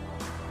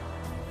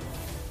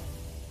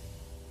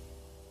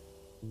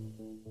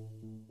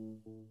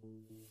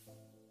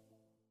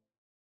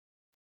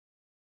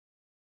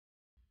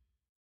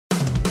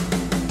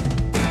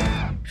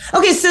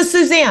 Okay, so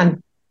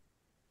Suzanne,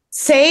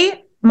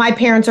 say my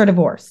parents are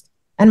divorced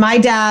and my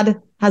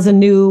dad has a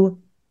new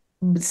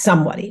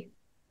somebody.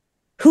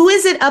 Who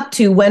is it up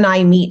to when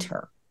I meet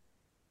her?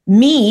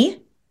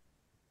 Me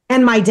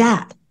and my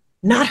dad,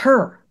 not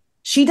her.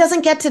 She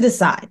doesn't get to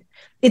decide.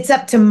 It's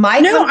up to my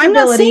No, I'm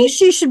not saying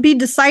she should be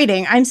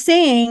deciding. I'm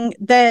saying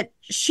that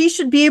she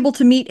should be able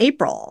to meet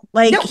April.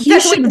 Like, No, he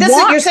should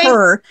want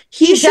her.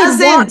 He should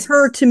want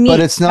her to meet. But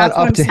it's not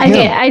up to him.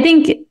 Okay, I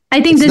think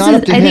It's this not is.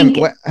 up to I him.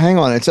 think. Hang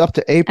on, it's up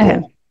to April.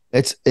 Okay.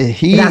 It's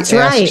he That's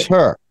asks right.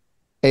 her.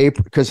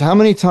 April, because how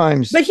many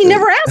times? But he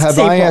never asks have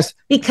April I asked?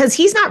 because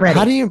he's not ready.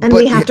 How do you? And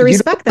we have to you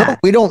respect don't know- that.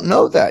 We don't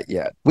know that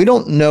yet. We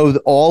don't know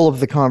all of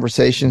the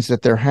conversations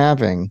that they're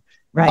having.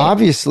 Right.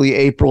 Obviously,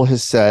 April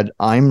has said,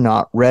 "I'm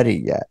not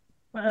ready yet."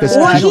 'Cause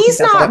Or we don't- he's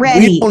not We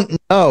ready. don't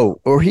know,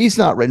 or he's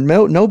not ready.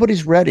 No,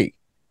 nobody's ready.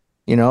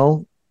 We're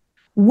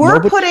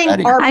Nobody's putting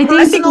ready. our I think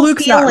personal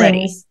Luke's not ready.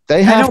 feelings.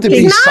 They have to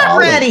be He's not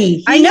solid.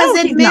 ready. I He know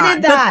has he's admitted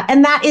not, but- that,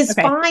 and that is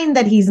Okay. fine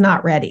that he's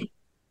not ready.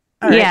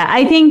 Yeah,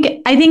 I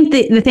think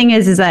the thing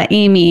is that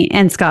Amy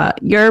and Scott,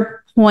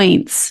 your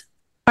points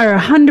are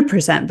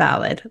 100%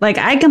 valid. Like,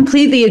 I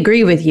completely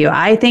agree with you.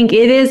 I think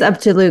it is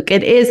up to Luke.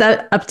 It is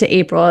up to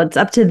April. It's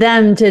up to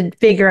them to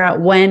figure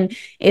out when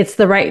it's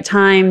the right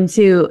time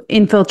to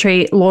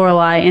infiltrate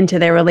Lorelai into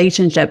their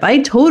relationship. I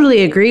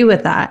totally agree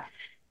with that.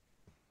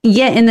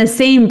 Yet in the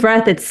same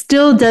breath, it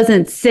still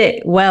doesn't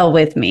sit well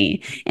with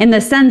me in the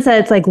sense that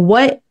it's like,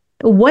 what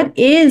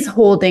is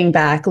holding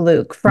back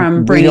Luke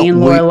from bringing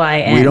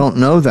Lorelai in? We don't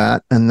know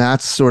that, and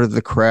that's sort of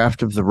the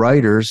craft of the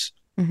writers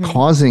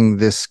causing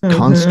this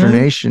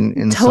consternation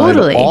inside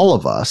of all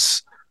of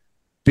us,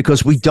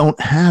 because we don't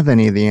have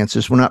any of the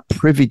answers. We're not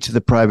privy to the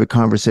private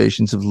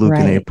conversations of Luke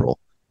and Right. April.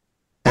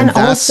 And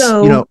that's,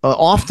 also,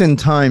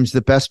 oftentimes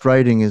the best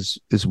writing is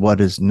what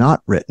is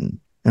not written.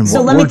 And So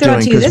what let me we're throw it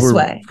doing, to you 'cause this we're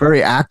way.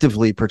 very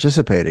actively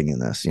participating in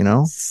this,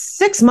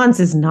 6 months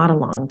is not a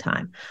long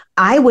time.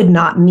 I would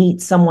not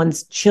meet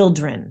someone's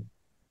children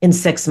in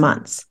 6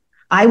 months.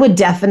 I would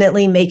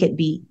definitely make it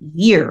be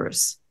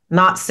years,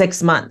 not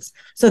 6 months.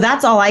 So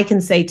that's all I can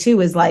say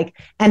too, is like,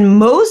 and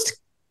most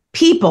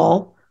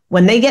people,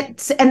 when they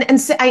get, and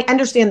I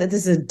understand that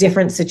this is a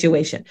different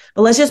situation,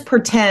 but let's just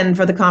pretend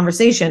for the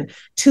conversation,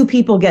 2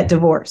 people get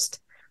divorced.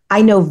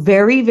 I know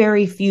very,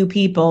 very few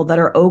people that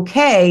are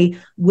okay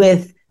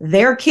with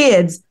their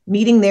kids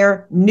meeting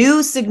their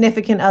new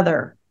significant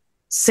other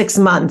 6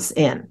 months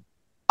in.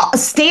 A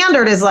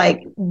standard is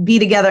like, be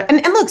together.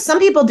 And look, some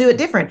people do it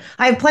different.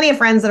 I have plenty of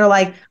friends that are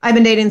like, I've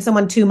been dating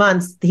someone 2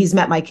 months. He's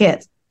met my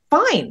kids.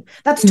 Fine.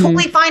 That's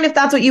totally fine if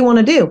that's what you want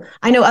to do.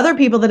 I know other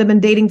people that have been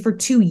dating for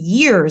 2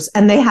 years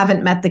and they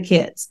haven't met the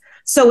kids.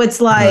 So it's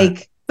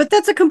like, But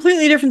that's a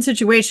completely different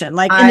situation.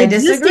 Like, I an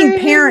existing disagree.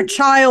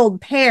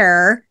 parent-child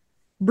pair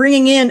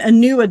bringing in a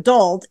new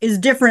adult is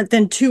different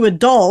than 2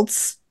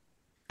 adults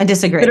I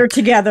disagree. that are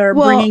together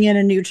Well, bringing in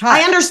a new child.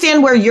 I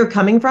understand where you're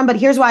coming from, but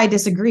here's why I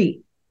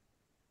disagree.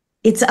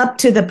 It's up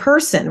to the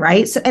person,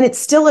 right? So, and it's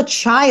still a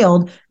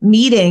child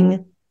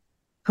meeting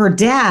her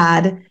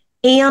dad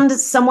and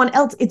someone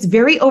else. It's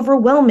very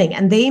overwhelming,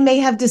 and they may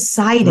have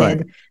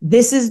decided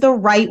this is the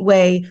right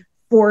way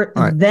for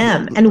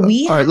them. And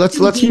we all right,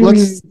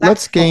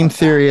 let's game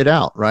theory it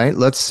out, right?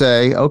 Let's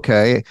say,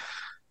 okay,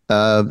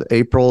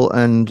 April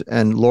and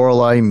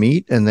Lorelai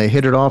meet, and they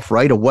hit it off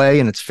right away,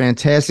 and it's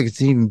fantastic.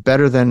 It's even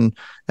better than.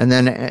 And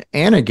then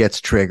Anna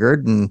gets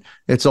triggered, and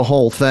it's a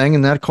whole thing,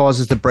 and that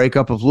causes the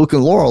breakup of Luke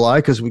and Lorelai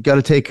because we got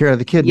to take care of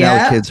the kid. Yeah.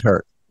 Now the kid's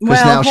hurt because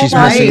Well, now she's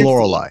hold on. missing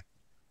Lorelai.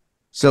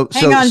 So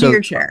Hang on to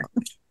your chair.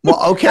 Well,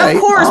 okay,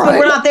 Of course, all but right.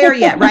 we're not there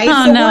yet, right?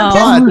 Oh, So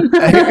no.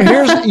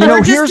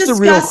 we're Here's just the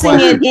real discussing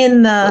question. it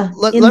in the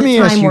Let in the me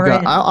ask time you we're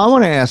guys. in. I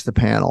want to ask the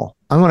panel.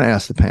 I want to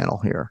ask the panel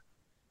here.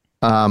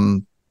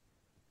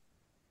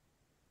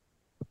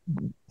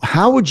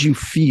 How would you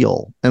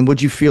feel, and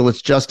would you feel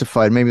it's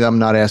justified? Maybe I'm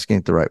not asking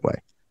it the right way.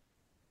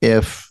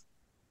 If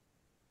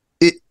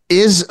it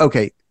is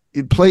okay,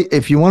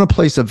 if you want to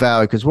place a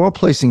value, because we're all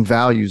placing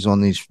values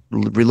on these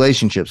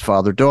relationships,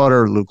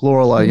 father-daughter, Luke,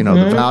 Lorelai,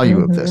 the value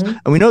of this.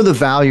 And we know the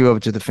value of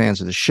it to the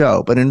fans of the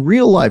show. But in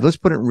real life, let's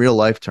put it in real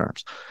life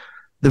terms.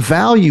 The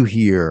value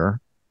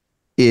here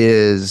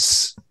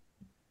is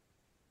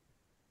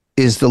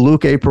the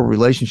Luke-April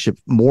relationship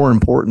more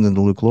important than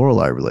the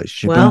Luke-Lorelai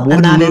relationship? Well,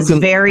 and that is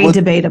very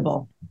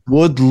debatable.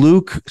 Would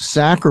Luke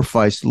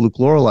sacrifice the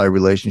Luke-Lorelai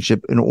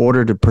relationship in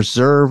order to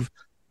preserve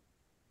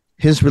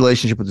his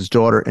relationship with his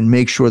daughter and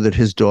make sure that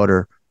his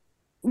daughter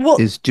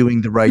is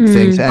doing the right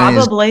things and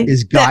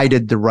is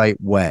guided the right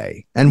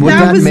way? And would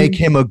that make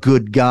him a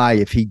good guy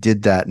if he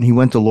did that? And he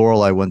went to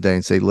Lorelai one day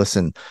and say,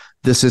 listen,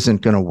 this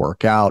isn't going to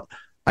work out.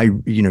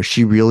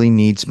 She really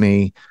needs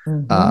me.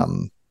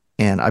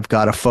 And I've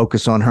got to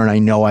focus on her. And I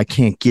know I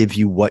can't give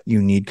you what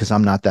you need because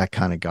I'm not that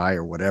kind of guy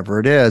or whatever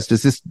it is.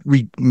 Does this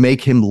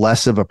make him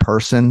less of a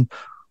person?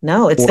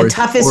 No, it's the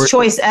toughest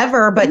choice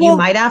ever, but you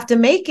might have to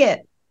make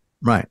it.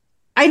 Right.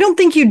 I don't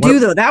think you do,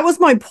 though. That was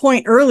my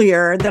point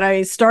earlier that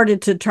I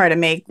started to try to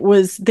make,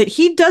 was that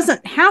he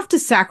doesn't have to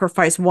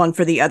sacrifice one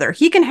for the other.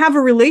 He can have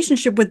a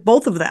relationship with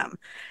both of them.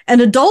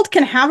 An adult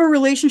can have a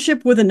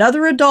relationship with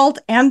another adult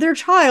and their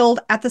child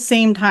at the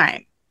same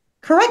time.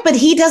 Correct, but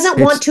he doesn't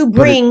want to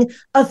bring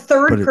a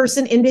third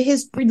person into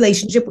his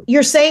relationship.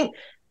 You're saying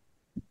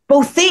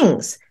both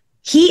things.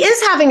 He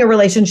is having a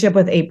relationship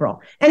with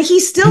April, and he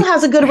still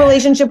has a good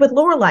relationship with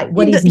Lorelai.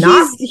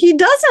 He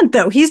doesn't,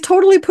 though. He's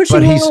totally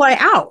pushing Lorelai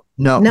out.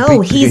 No,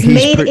 he's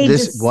made a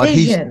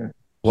decision.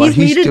 He's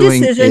made a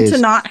decision to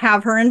not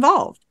have her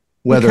involved.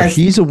 Whether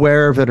he's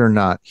aware of it or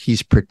not,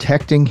 he's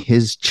protecting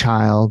his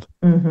child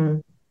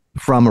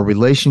from a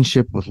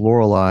relationship with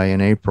Lorelai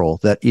and April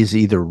that is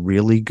either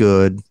really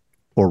good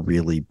or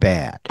really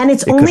bad. And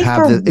it could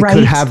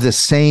have the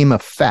same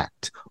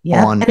effect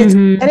on.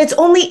 And it's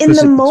only in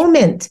the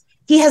moment.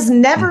 He has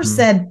never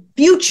said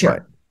future.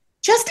 Right.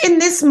 Just in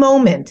this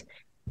moment,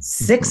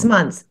 6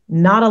 months,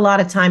 not a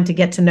lot of time to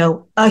get to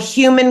know a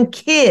human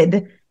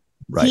kid.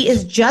 Right. He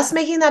is just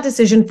making that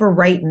decision for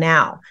right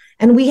now.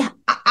 And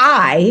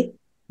I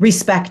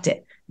respect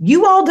it.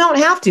 You all don't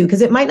have to,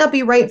 because it might not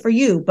be right for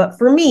you. But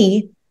for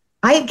me,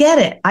 I get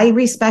it. I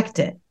respect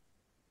it.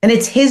 And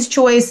it's his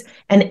choice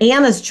and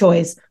Anna's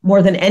choice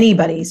more than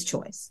anybody's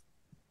choice.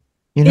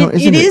 It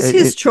is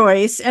his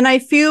choice. And I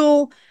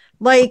feel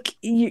like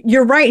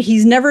you're right.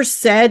 He's never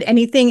said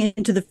anything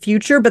into the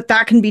future, but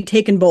that can be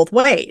taken both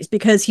ways,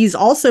 because he's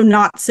also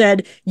not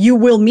said you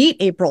will meet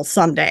April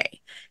someday.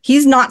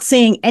 He's not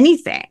saying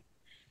anything.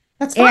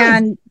 That's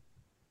fine.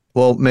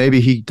 Well,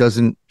 maybe he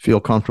doesn't feel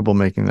comfortable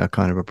making that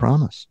kind of a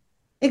promise.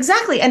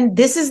 Exactly. And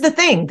this is the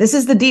thing. This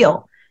is the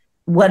deal.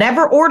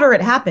 Whatever order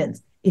it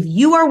happens, if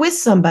you are with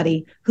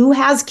somebody who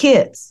has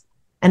kids,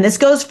 and this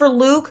goes for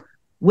Luke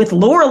with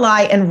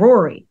Lorelai and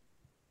Rory,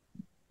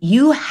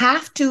 you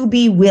have to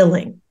be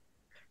willing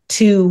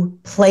to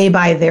play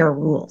by their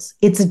rules.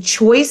 It's a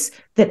choice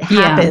that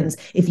happens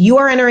if you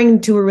are entering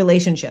into a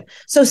relationship.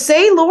 So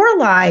say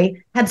Lorelai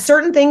had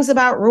certain things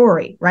about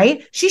Rory,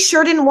 right? She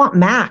sure didn't want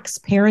Max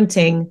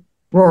parenting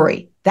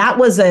Rory. That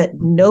was a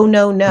no.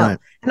 Right.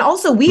 And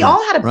also we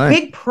all had a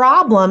big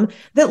problem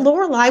that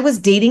Lorelai was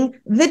dating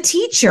the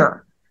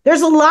teacher.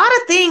 There's a lot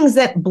of things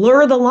that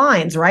blur the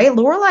lines, right?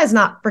 Lorelai's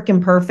not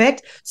freaking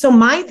perfect. So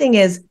my thing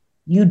is,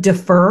 you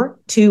defer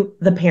to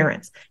the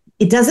parents.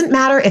 It doesn't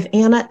matter if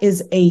Anna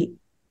is the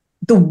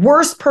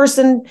worst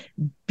person,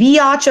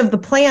 biatch of the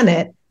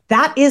planet.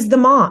 That is the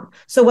mom.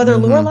 So whether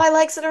Lorelai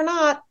likes it or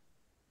not,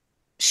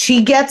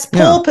 she gets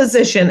pole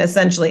position,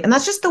 essentially. And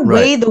that's just the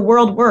way the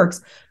world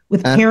works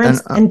with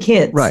parents and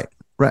kids. Right.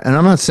 And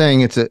I'm not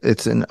saying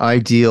it's an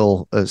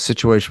ideal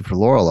situation for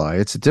Lorelai.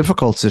 It's a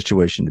difficult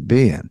situation to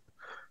be in.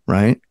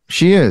 Right.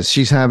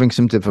 She's having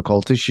some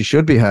difficulty. She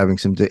should be having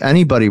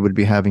anybody would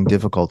be having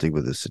difficulty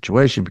with this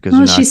situation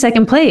because she's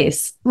second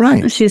place.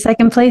 Right. She's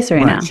second place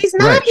right now. She's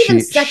not even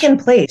second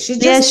place. She's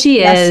just,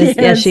 she is.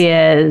 Yes, she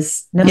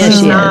is. No,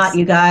 she's not,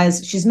 you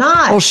guys. She's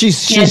not. Well,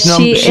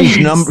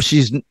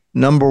 she's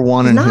number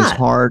one in his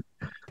heart.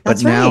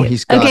 But now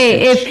he's got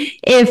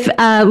if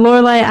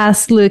Lorelai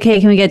asked Luke, hey,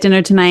 can we get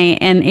dinner tonight?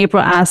 And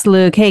April asked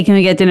Luke, hey, can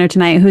we get dinner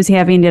tonight? Who's he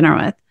having dinner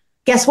with?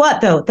 Guess what,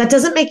 though? That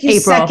doesn't make you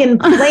second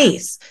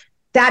place.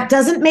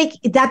 there's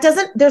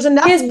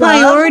enough. His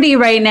priority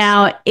right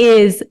now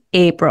is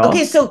April.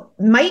 Okay, so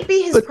might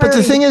be his But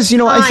the thing is,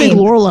 I think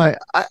Lorelai,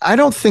 I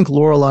don't think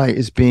Lorelai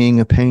is being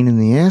a pain in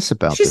the ass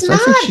about she's this. Not.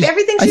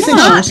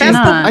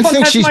 I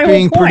think she's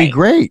being pretty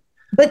great.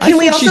 But can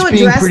we also she's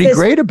being address pretty this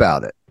great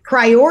about it?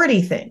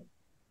 Priority thing.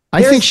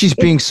 I think she's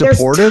being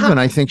supportive, and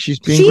I think she's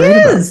being great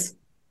about it.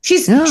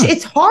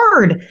 It's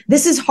hard.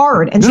 This is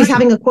hard. And she's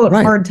having a quote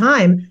hard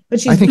time,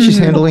 but I think she's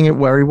handling it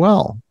very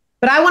well.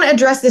 But I want to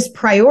address this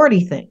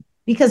priority thing,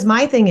 because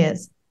my thing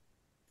is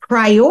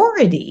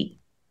priority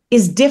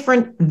is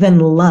different than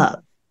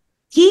love.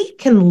 He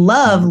can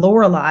love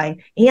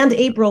Lorelai and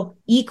April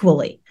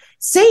equally.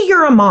 Say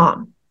you're a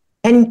mom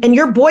and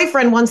your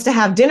boyfriend wants to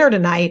have dinner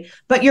tonight,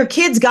 but your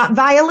kids got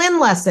violin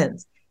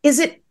lessons. Is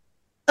it,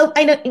 oh,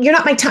 I know you're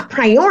not my top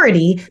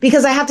priority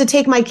because I have to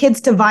take my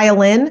kids to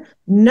violin?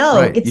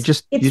 No, right. it's you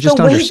just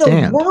the way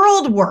understand. the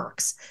world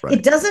works. Right.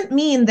 It doesn't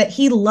mean that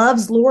he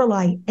loves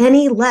Lorelai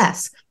any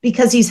less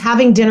because he's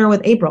having dinner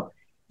with April.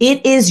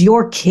 It is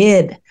your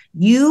kid.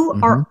 You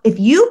are, if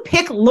you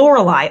pick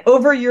Lorelai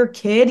over your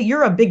kid,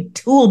 you're a big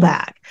tool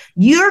bag.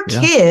 Your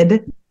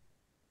kid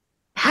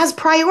has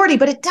priority,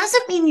 but it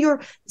doesn't mean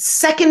you're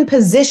second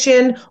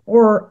position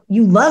or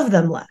you love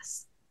them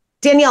less.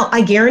 Danielle,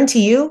 I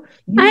guarantee you.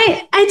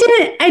 I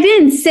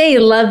didn't say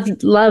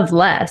love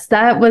less.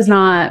 That was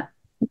not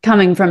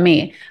coming from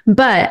me,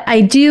 but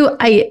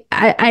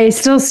I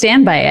still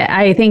stand by it.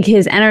 I think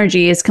his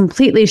energy is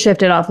completely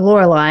shifted off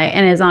Lorelai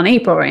and is on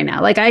April right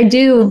now. Like I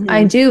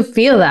do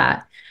feel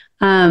that.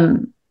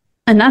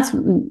 And that's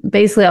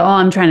basically all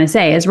I'm trying to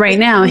say is right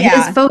now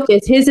his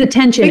focus, his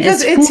attention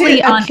is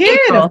fully on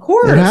April. Of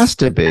course. It has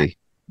to be.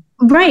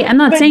 Right. I'm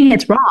not saying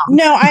it's wrong.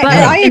 No,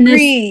 I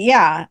agree.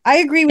 I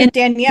agree with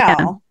Danielle.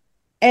 Yeah.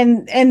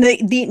 And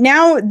the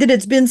now that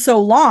it's been so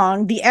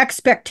long, the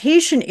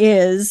expectation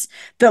is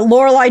that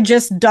Lorelai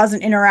just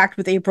doesn't interact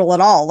with April at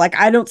all. Like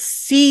I don't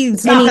see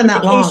any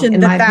indication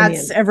that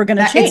that's ever going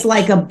to change. It's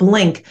like a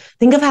blink.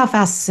 Think of how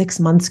fast 6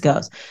 months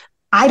goes.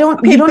 You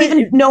don't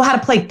even know how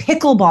to play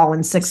pickleball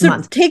in 6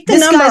 months. Take the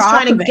number guy's off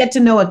trying of to it. get to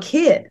know a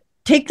kid.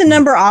 Take the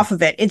number off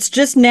of it. It's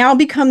just now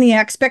become the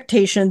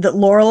expectation that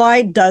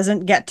Lorelai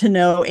doesn't get to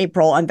know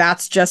April, and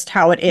that's just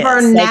how it is.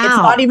 For like, now. It's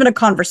not even a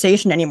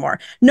conversation anymore.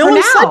 No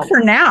one said for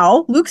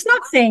now. Luke's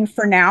not saying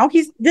for now.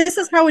 This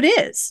is how it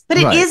is. But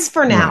it is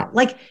for now. Right.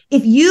 Like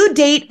if you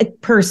date a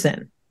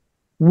person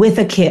with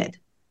a kid,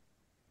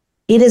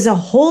 it is a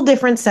whole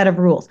different set of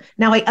rules.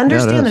 Now, I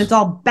understand that it's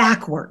all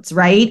backwards,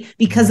 right?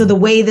 Because of the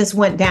way this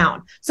went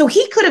down. So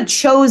he could have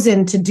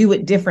chosen to do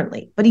it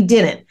differently, but he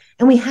didn't.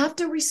 And we have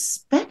to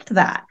respect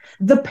that.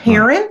 The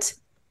parent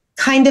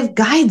kind of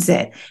guides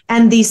it.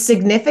 And the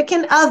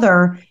significant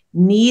other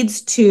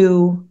needs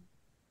to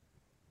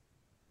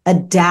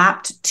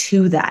adapt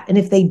to that. And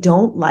if they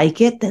don't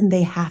like it, then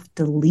they have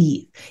to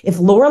leave. If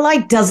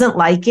Lorelai doesn't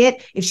like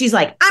it, if she's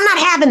like, I'm not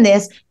having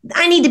this,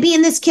 I need to be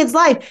in this kid's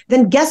life,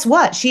 then guess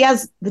what? She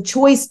has the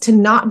choice to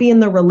not be in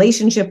the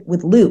relationship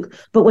with Luke.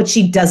 But what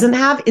she doesn't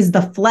have is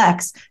the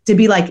flex to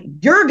be like,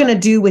 you're going to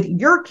do with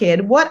your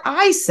kid what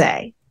I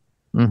say.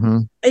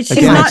 Mm-hmm.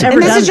 She's not ever.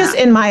 And this is just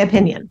in my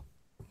opinion.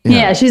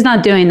 Yeah, she's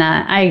not doing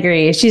that. I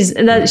agree. She's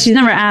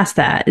never asked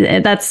that.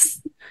 That's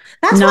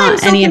not why I'm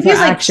so any of her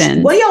confused. actions.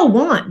 Like, what do y'all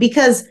want?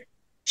 Because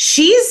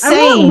she's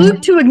saying, I want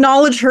Luke to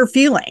acknowledge her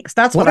feelings.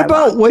 That's what I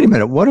want. Wait a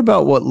minute. What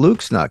about what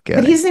Luke's not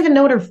getting? But he doesn't even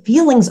know what her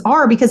feelings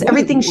are because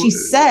everything she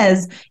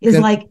says is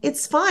like,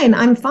 it's fine.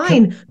 I'm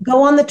fine.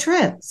 Go on the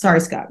trip. Sorry,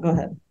 Scott. Go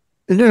ahead.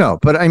 No,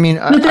 but I mean,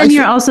 but then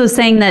you're also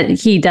saying that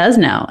he does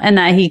know and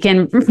that he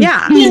can.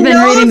 Yeah, he's been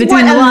reading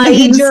between the lines.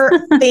 Major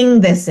thing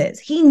this is.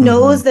 He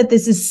knows that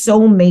this is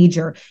so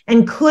major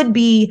and could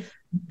be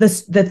the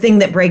thing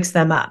that breaks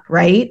them up,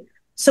 right?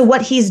 So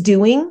what he's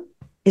doing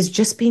is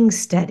just being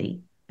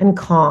steady and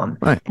calm.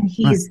 Right. And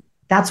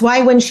that's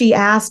why when she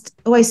asked,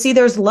 "Oh, I see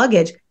there's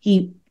luggage,"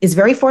 he is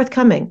very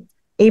forthcoming.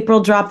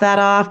 April dropped that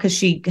off because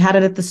she had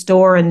it at the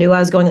store and knew I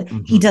was going.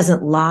 Mm-hmm. He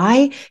doesn't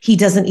lie. He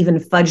doesn't even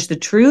fudge the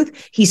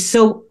truth. He's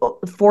so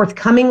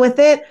forthcoming with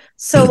it.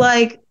 So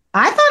like,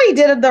 I thought he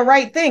did the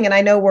right thing. And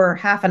I know we're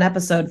half an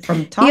episode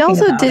from talking He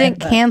also about didn't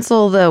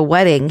cancel the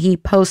wedding. He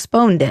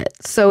postponed it.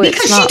 So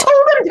because she told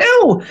him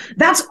to.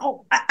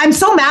 I'm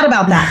so mad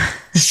about that.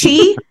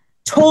 She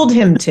told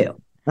him to.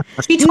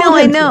 She told him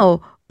I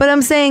know. But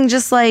I'm saying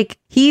just like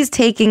he's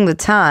taking the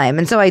time.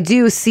 And so I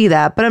do see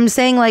that. But I'm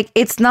saying like,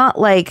 it's not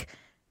like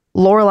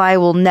Lorelai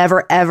will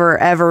never, ever,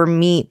 ever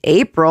meet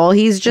April.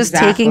 He's just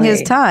taking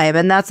his time.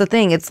 And that's the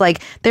thing. It's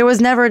like there was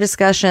never a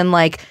discussion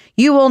like,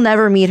 you will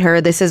never meet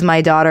her. This is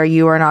my daughter.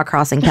 You are not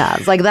crossing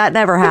paths. Like that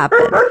never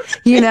happened,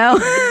 you know?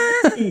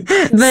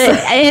 But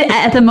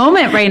at the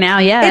moment right now,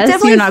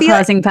 yes, you're not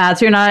crossing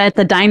paths. You're not at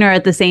the diner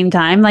at the same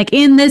time. Like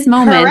in this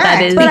moment,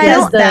 that is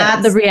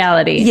the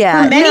reality.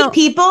 Yeah. For many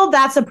people,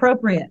 that's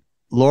appropriate.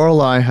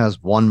 Lorelai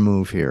has one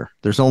move here.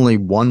 There's only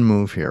one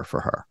move here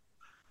for her.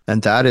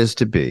 And that is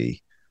to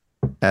be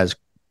as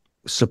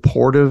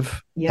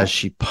supportive as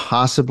she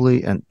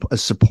possibly, and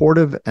as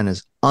supportive and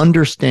as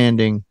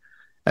understanding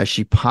as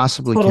she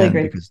possibly Totally can,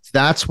 agree. because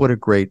that's what a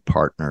great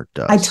partner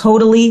does. I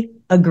totally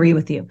agree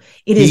with you.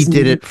 He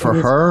did it for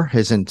her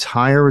his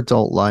entire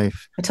adult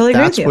life. I totally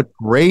agree with you. That's what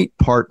great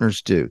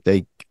partners do.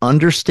 They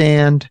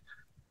understand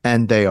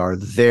and they are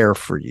there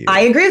for you.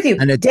 I agree with you.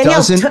 And it Danielle,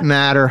 doesn't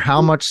matter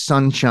how much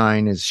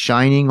sunshine is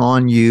shining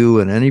on you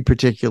in any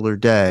particular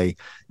day.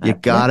 You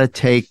got to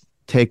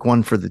take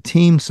one for the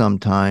team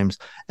sometimes.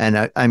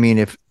 And I mean,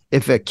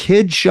 if a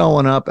kid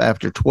showing up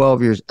after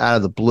 12 years out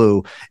of the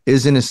blue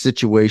is in a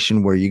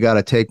situation where you got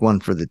to take one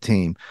for the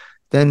team,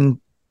 then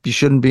you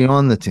shouldn't be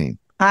on the team.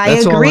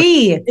 That's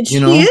agree. She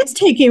is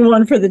taking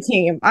one for the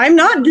team. I'm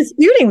not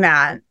disputing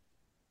that.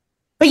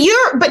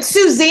 But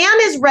Suzanne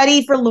is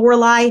ready for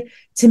Lorelai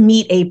to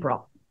meet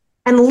April,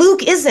 and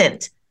Luke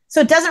isn't.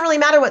 So it doesn't really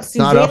matter what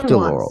Suzanne wants. Not up to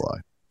wants.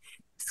 Lorelai.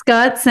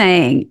 Scott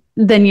saying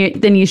then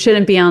you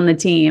shouldn't be on the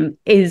team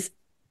is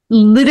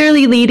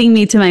literally leading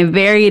me to my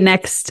very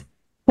next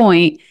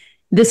point.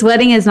 This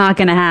wedding is not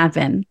going to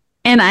happen.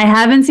 And I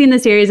haven't seen the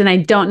series and I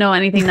don't know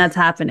anything that's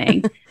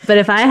happening. But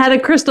if I had a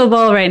crystal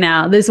ball right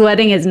now, this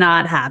wedding is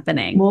not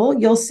happening. Well,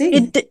 you'll see.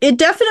 It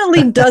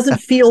definitely doesn't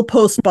feel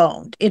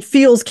postponed. It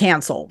feels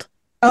canceled.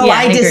 Oh, Yeah,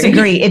 I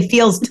disagree. It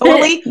feels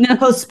totally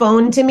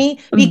postponed to me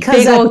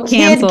because a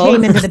kid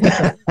came into the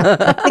picture.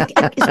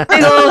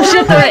 Big old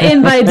ship the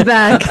invites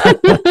back.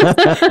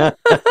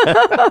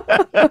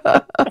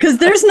 Because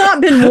there's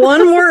not been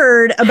one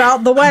word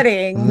about the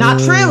wedding. Not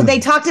true. They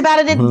talked about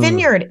it at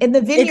Vineyard. In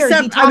the Vineyard,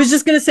 I was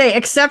just going to say,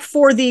 except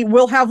for the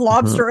we'll have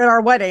lobster at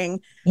our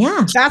wedding.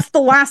 Yeah. That's the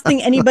last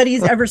thing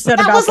anybody's ever said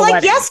about the wedding. That was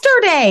like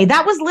yesterday.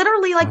 That was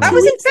literally like that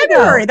was in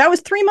February. That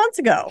was 3 months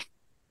ago.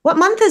 What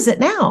month is it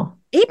now?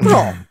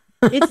 April.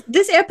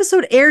 This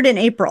episode aired in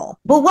April.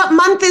 Well, what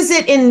month is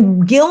it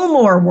in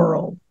Gilmore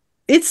world?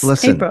 It's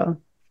April.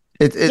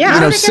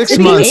 6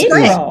 months.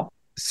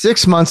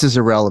 6 months is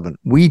irrelevant.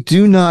 We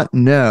do not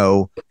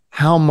know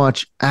how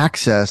much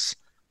access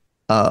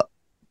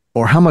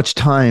or how much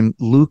time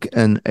Luke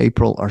and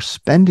April are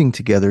spending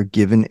together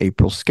given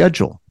April's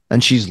schedule.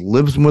 And she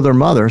lives with her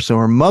mother, so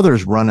her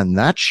mother's running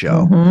that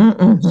show.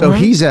 So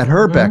he's at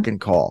her beck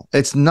and call.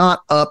 It's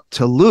not up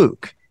to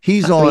Luke.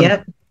 He's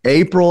on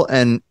April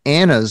and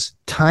Anna's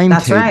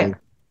timetable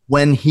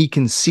when he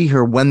can see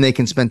her, when they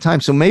can spend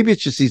time. So maybe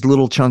it's just these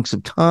little chunks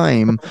of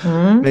time,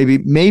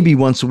 maybe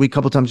once a week,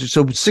 couple times.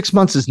 So 6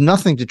 months is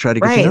nothing to try to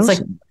get to know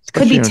someone, it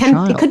could be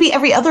 10. It could be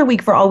every other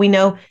week for all we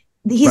know.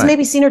 He's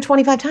maybe seen her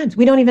 25 times.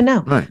 We don't even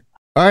know. Right.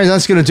 All right,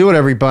 that's going to do it,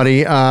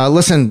 everybody.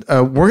 Listen,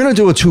 we're going to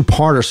do a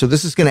two-parter, so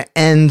this is going to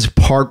end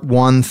part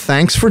 1.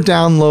 Thanks for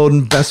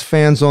downloading, best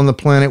fans on the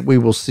planet. We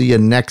will see you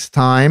next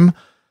time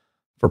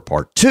for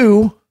part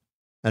 2.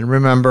 And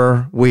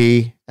remember,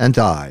 we and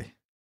I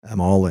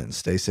am all in.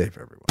 Stay safe,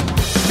 everyone.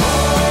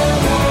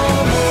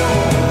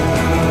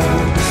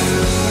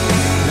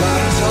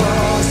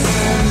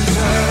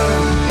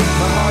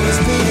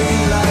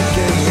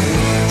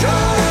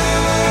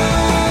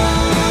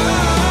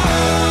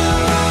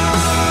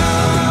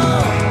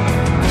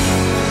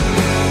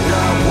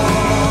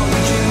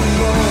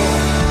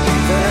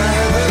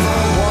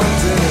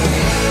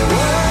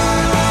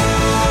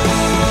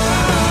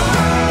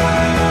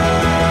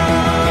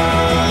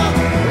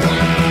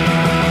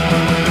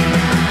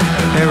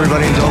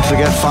 Everybody, and don't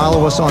forget,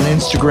 follow us on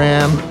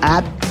Instagram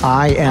at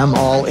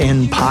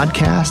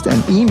IamAllInPodcast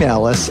and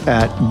email us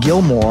at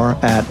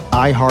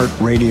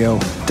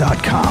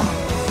gilmore@iheartradio.com.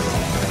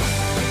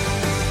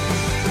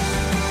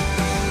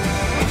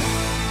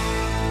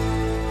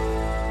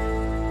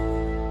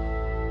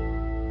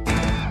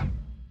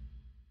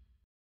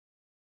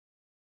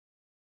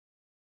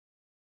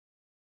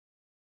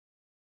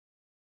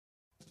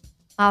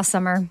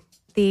 Summer,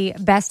 the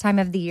best time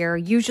of the year,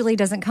 usually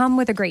doesn't come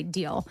with a great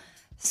deal.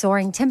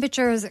 Soaring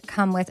temperatures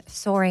come with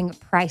soaring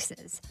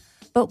prices.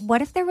 But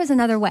what if there was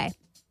another way?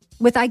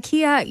 With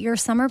IKEA, your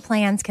summer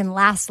plans can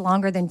last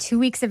longer than 2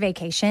 weeks of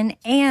vacation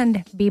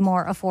and be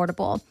more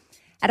affordable.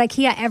 At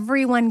IKEA,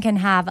 everyone can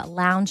have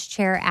lounge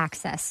chair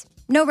access.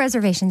 No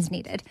reservations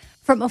needed.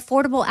 From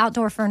affordable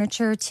outdoor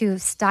furniture to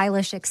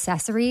stylish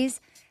accessories,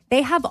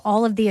 they have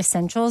all of the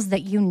essentials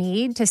that you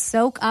need to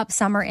soak up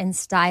summer in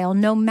style,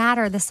 no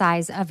matter the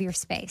size of your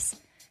space.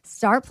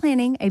 Start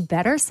planning a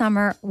better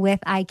summer with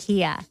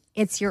IKEA.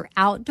 It's your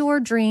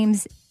outdoor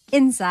dreams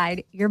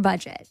inside your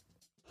budget.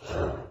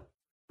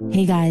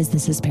 Hey guys,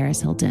 this is Paris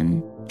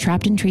Hilton.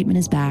 Trapped in Treatment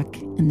is back,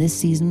 and this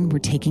season we're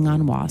taking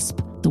on WASP,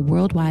 the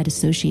Worldwide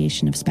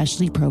Association of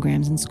Specialty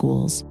Programs in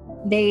Schools.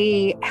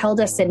 They held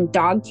us in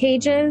dog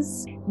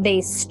cages.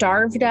 They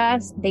starved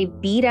us. They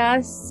beat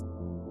us.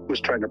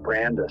 Was trying to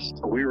brand us.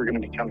 So we were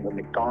going to become the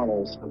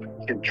McDonald's of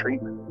kid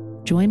treatment.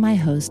 Join my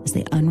hosts as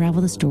they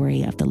unravel the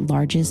story of the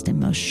largest and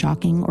most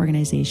shocking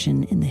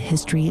organization in the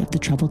history of the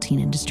troubled teen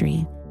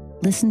industry.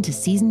 Listen to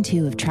Season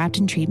 2 of Trapped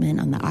in Treatment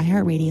on the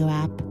iHeartRadio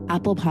app,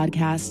 Apple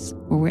Podcasts,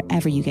 or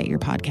wherever you get your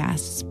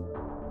podcasts.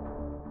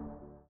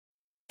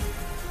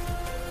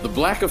 The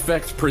Black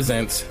Effect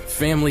presents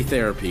Family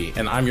Therapy,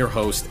 and I'm your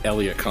host,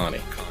 Elliot Connie.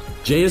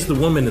 Jay is the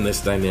woman in this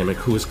dynamic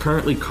who is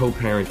currently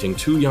co-parenting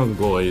 2 young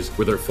boys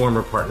with her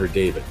former partner,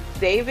 David.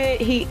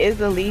 David, he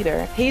is a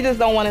leader. He just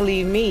don't want to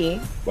leave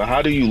me. But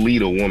how do you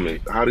lead a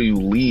woman? How do you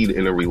lead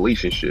in a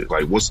relationship?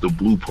 Like, what's the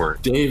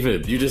blueprint?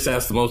 David, you just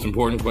asked the most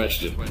important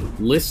question.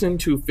 Listen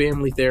to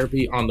Family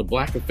Therapy on the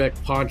Black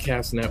Effect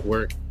Podcast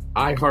Network,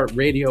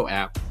 iHeartRadio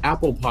app,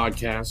 Apple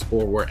Podcasts,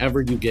 or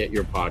wherever you get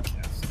your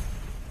podcasts.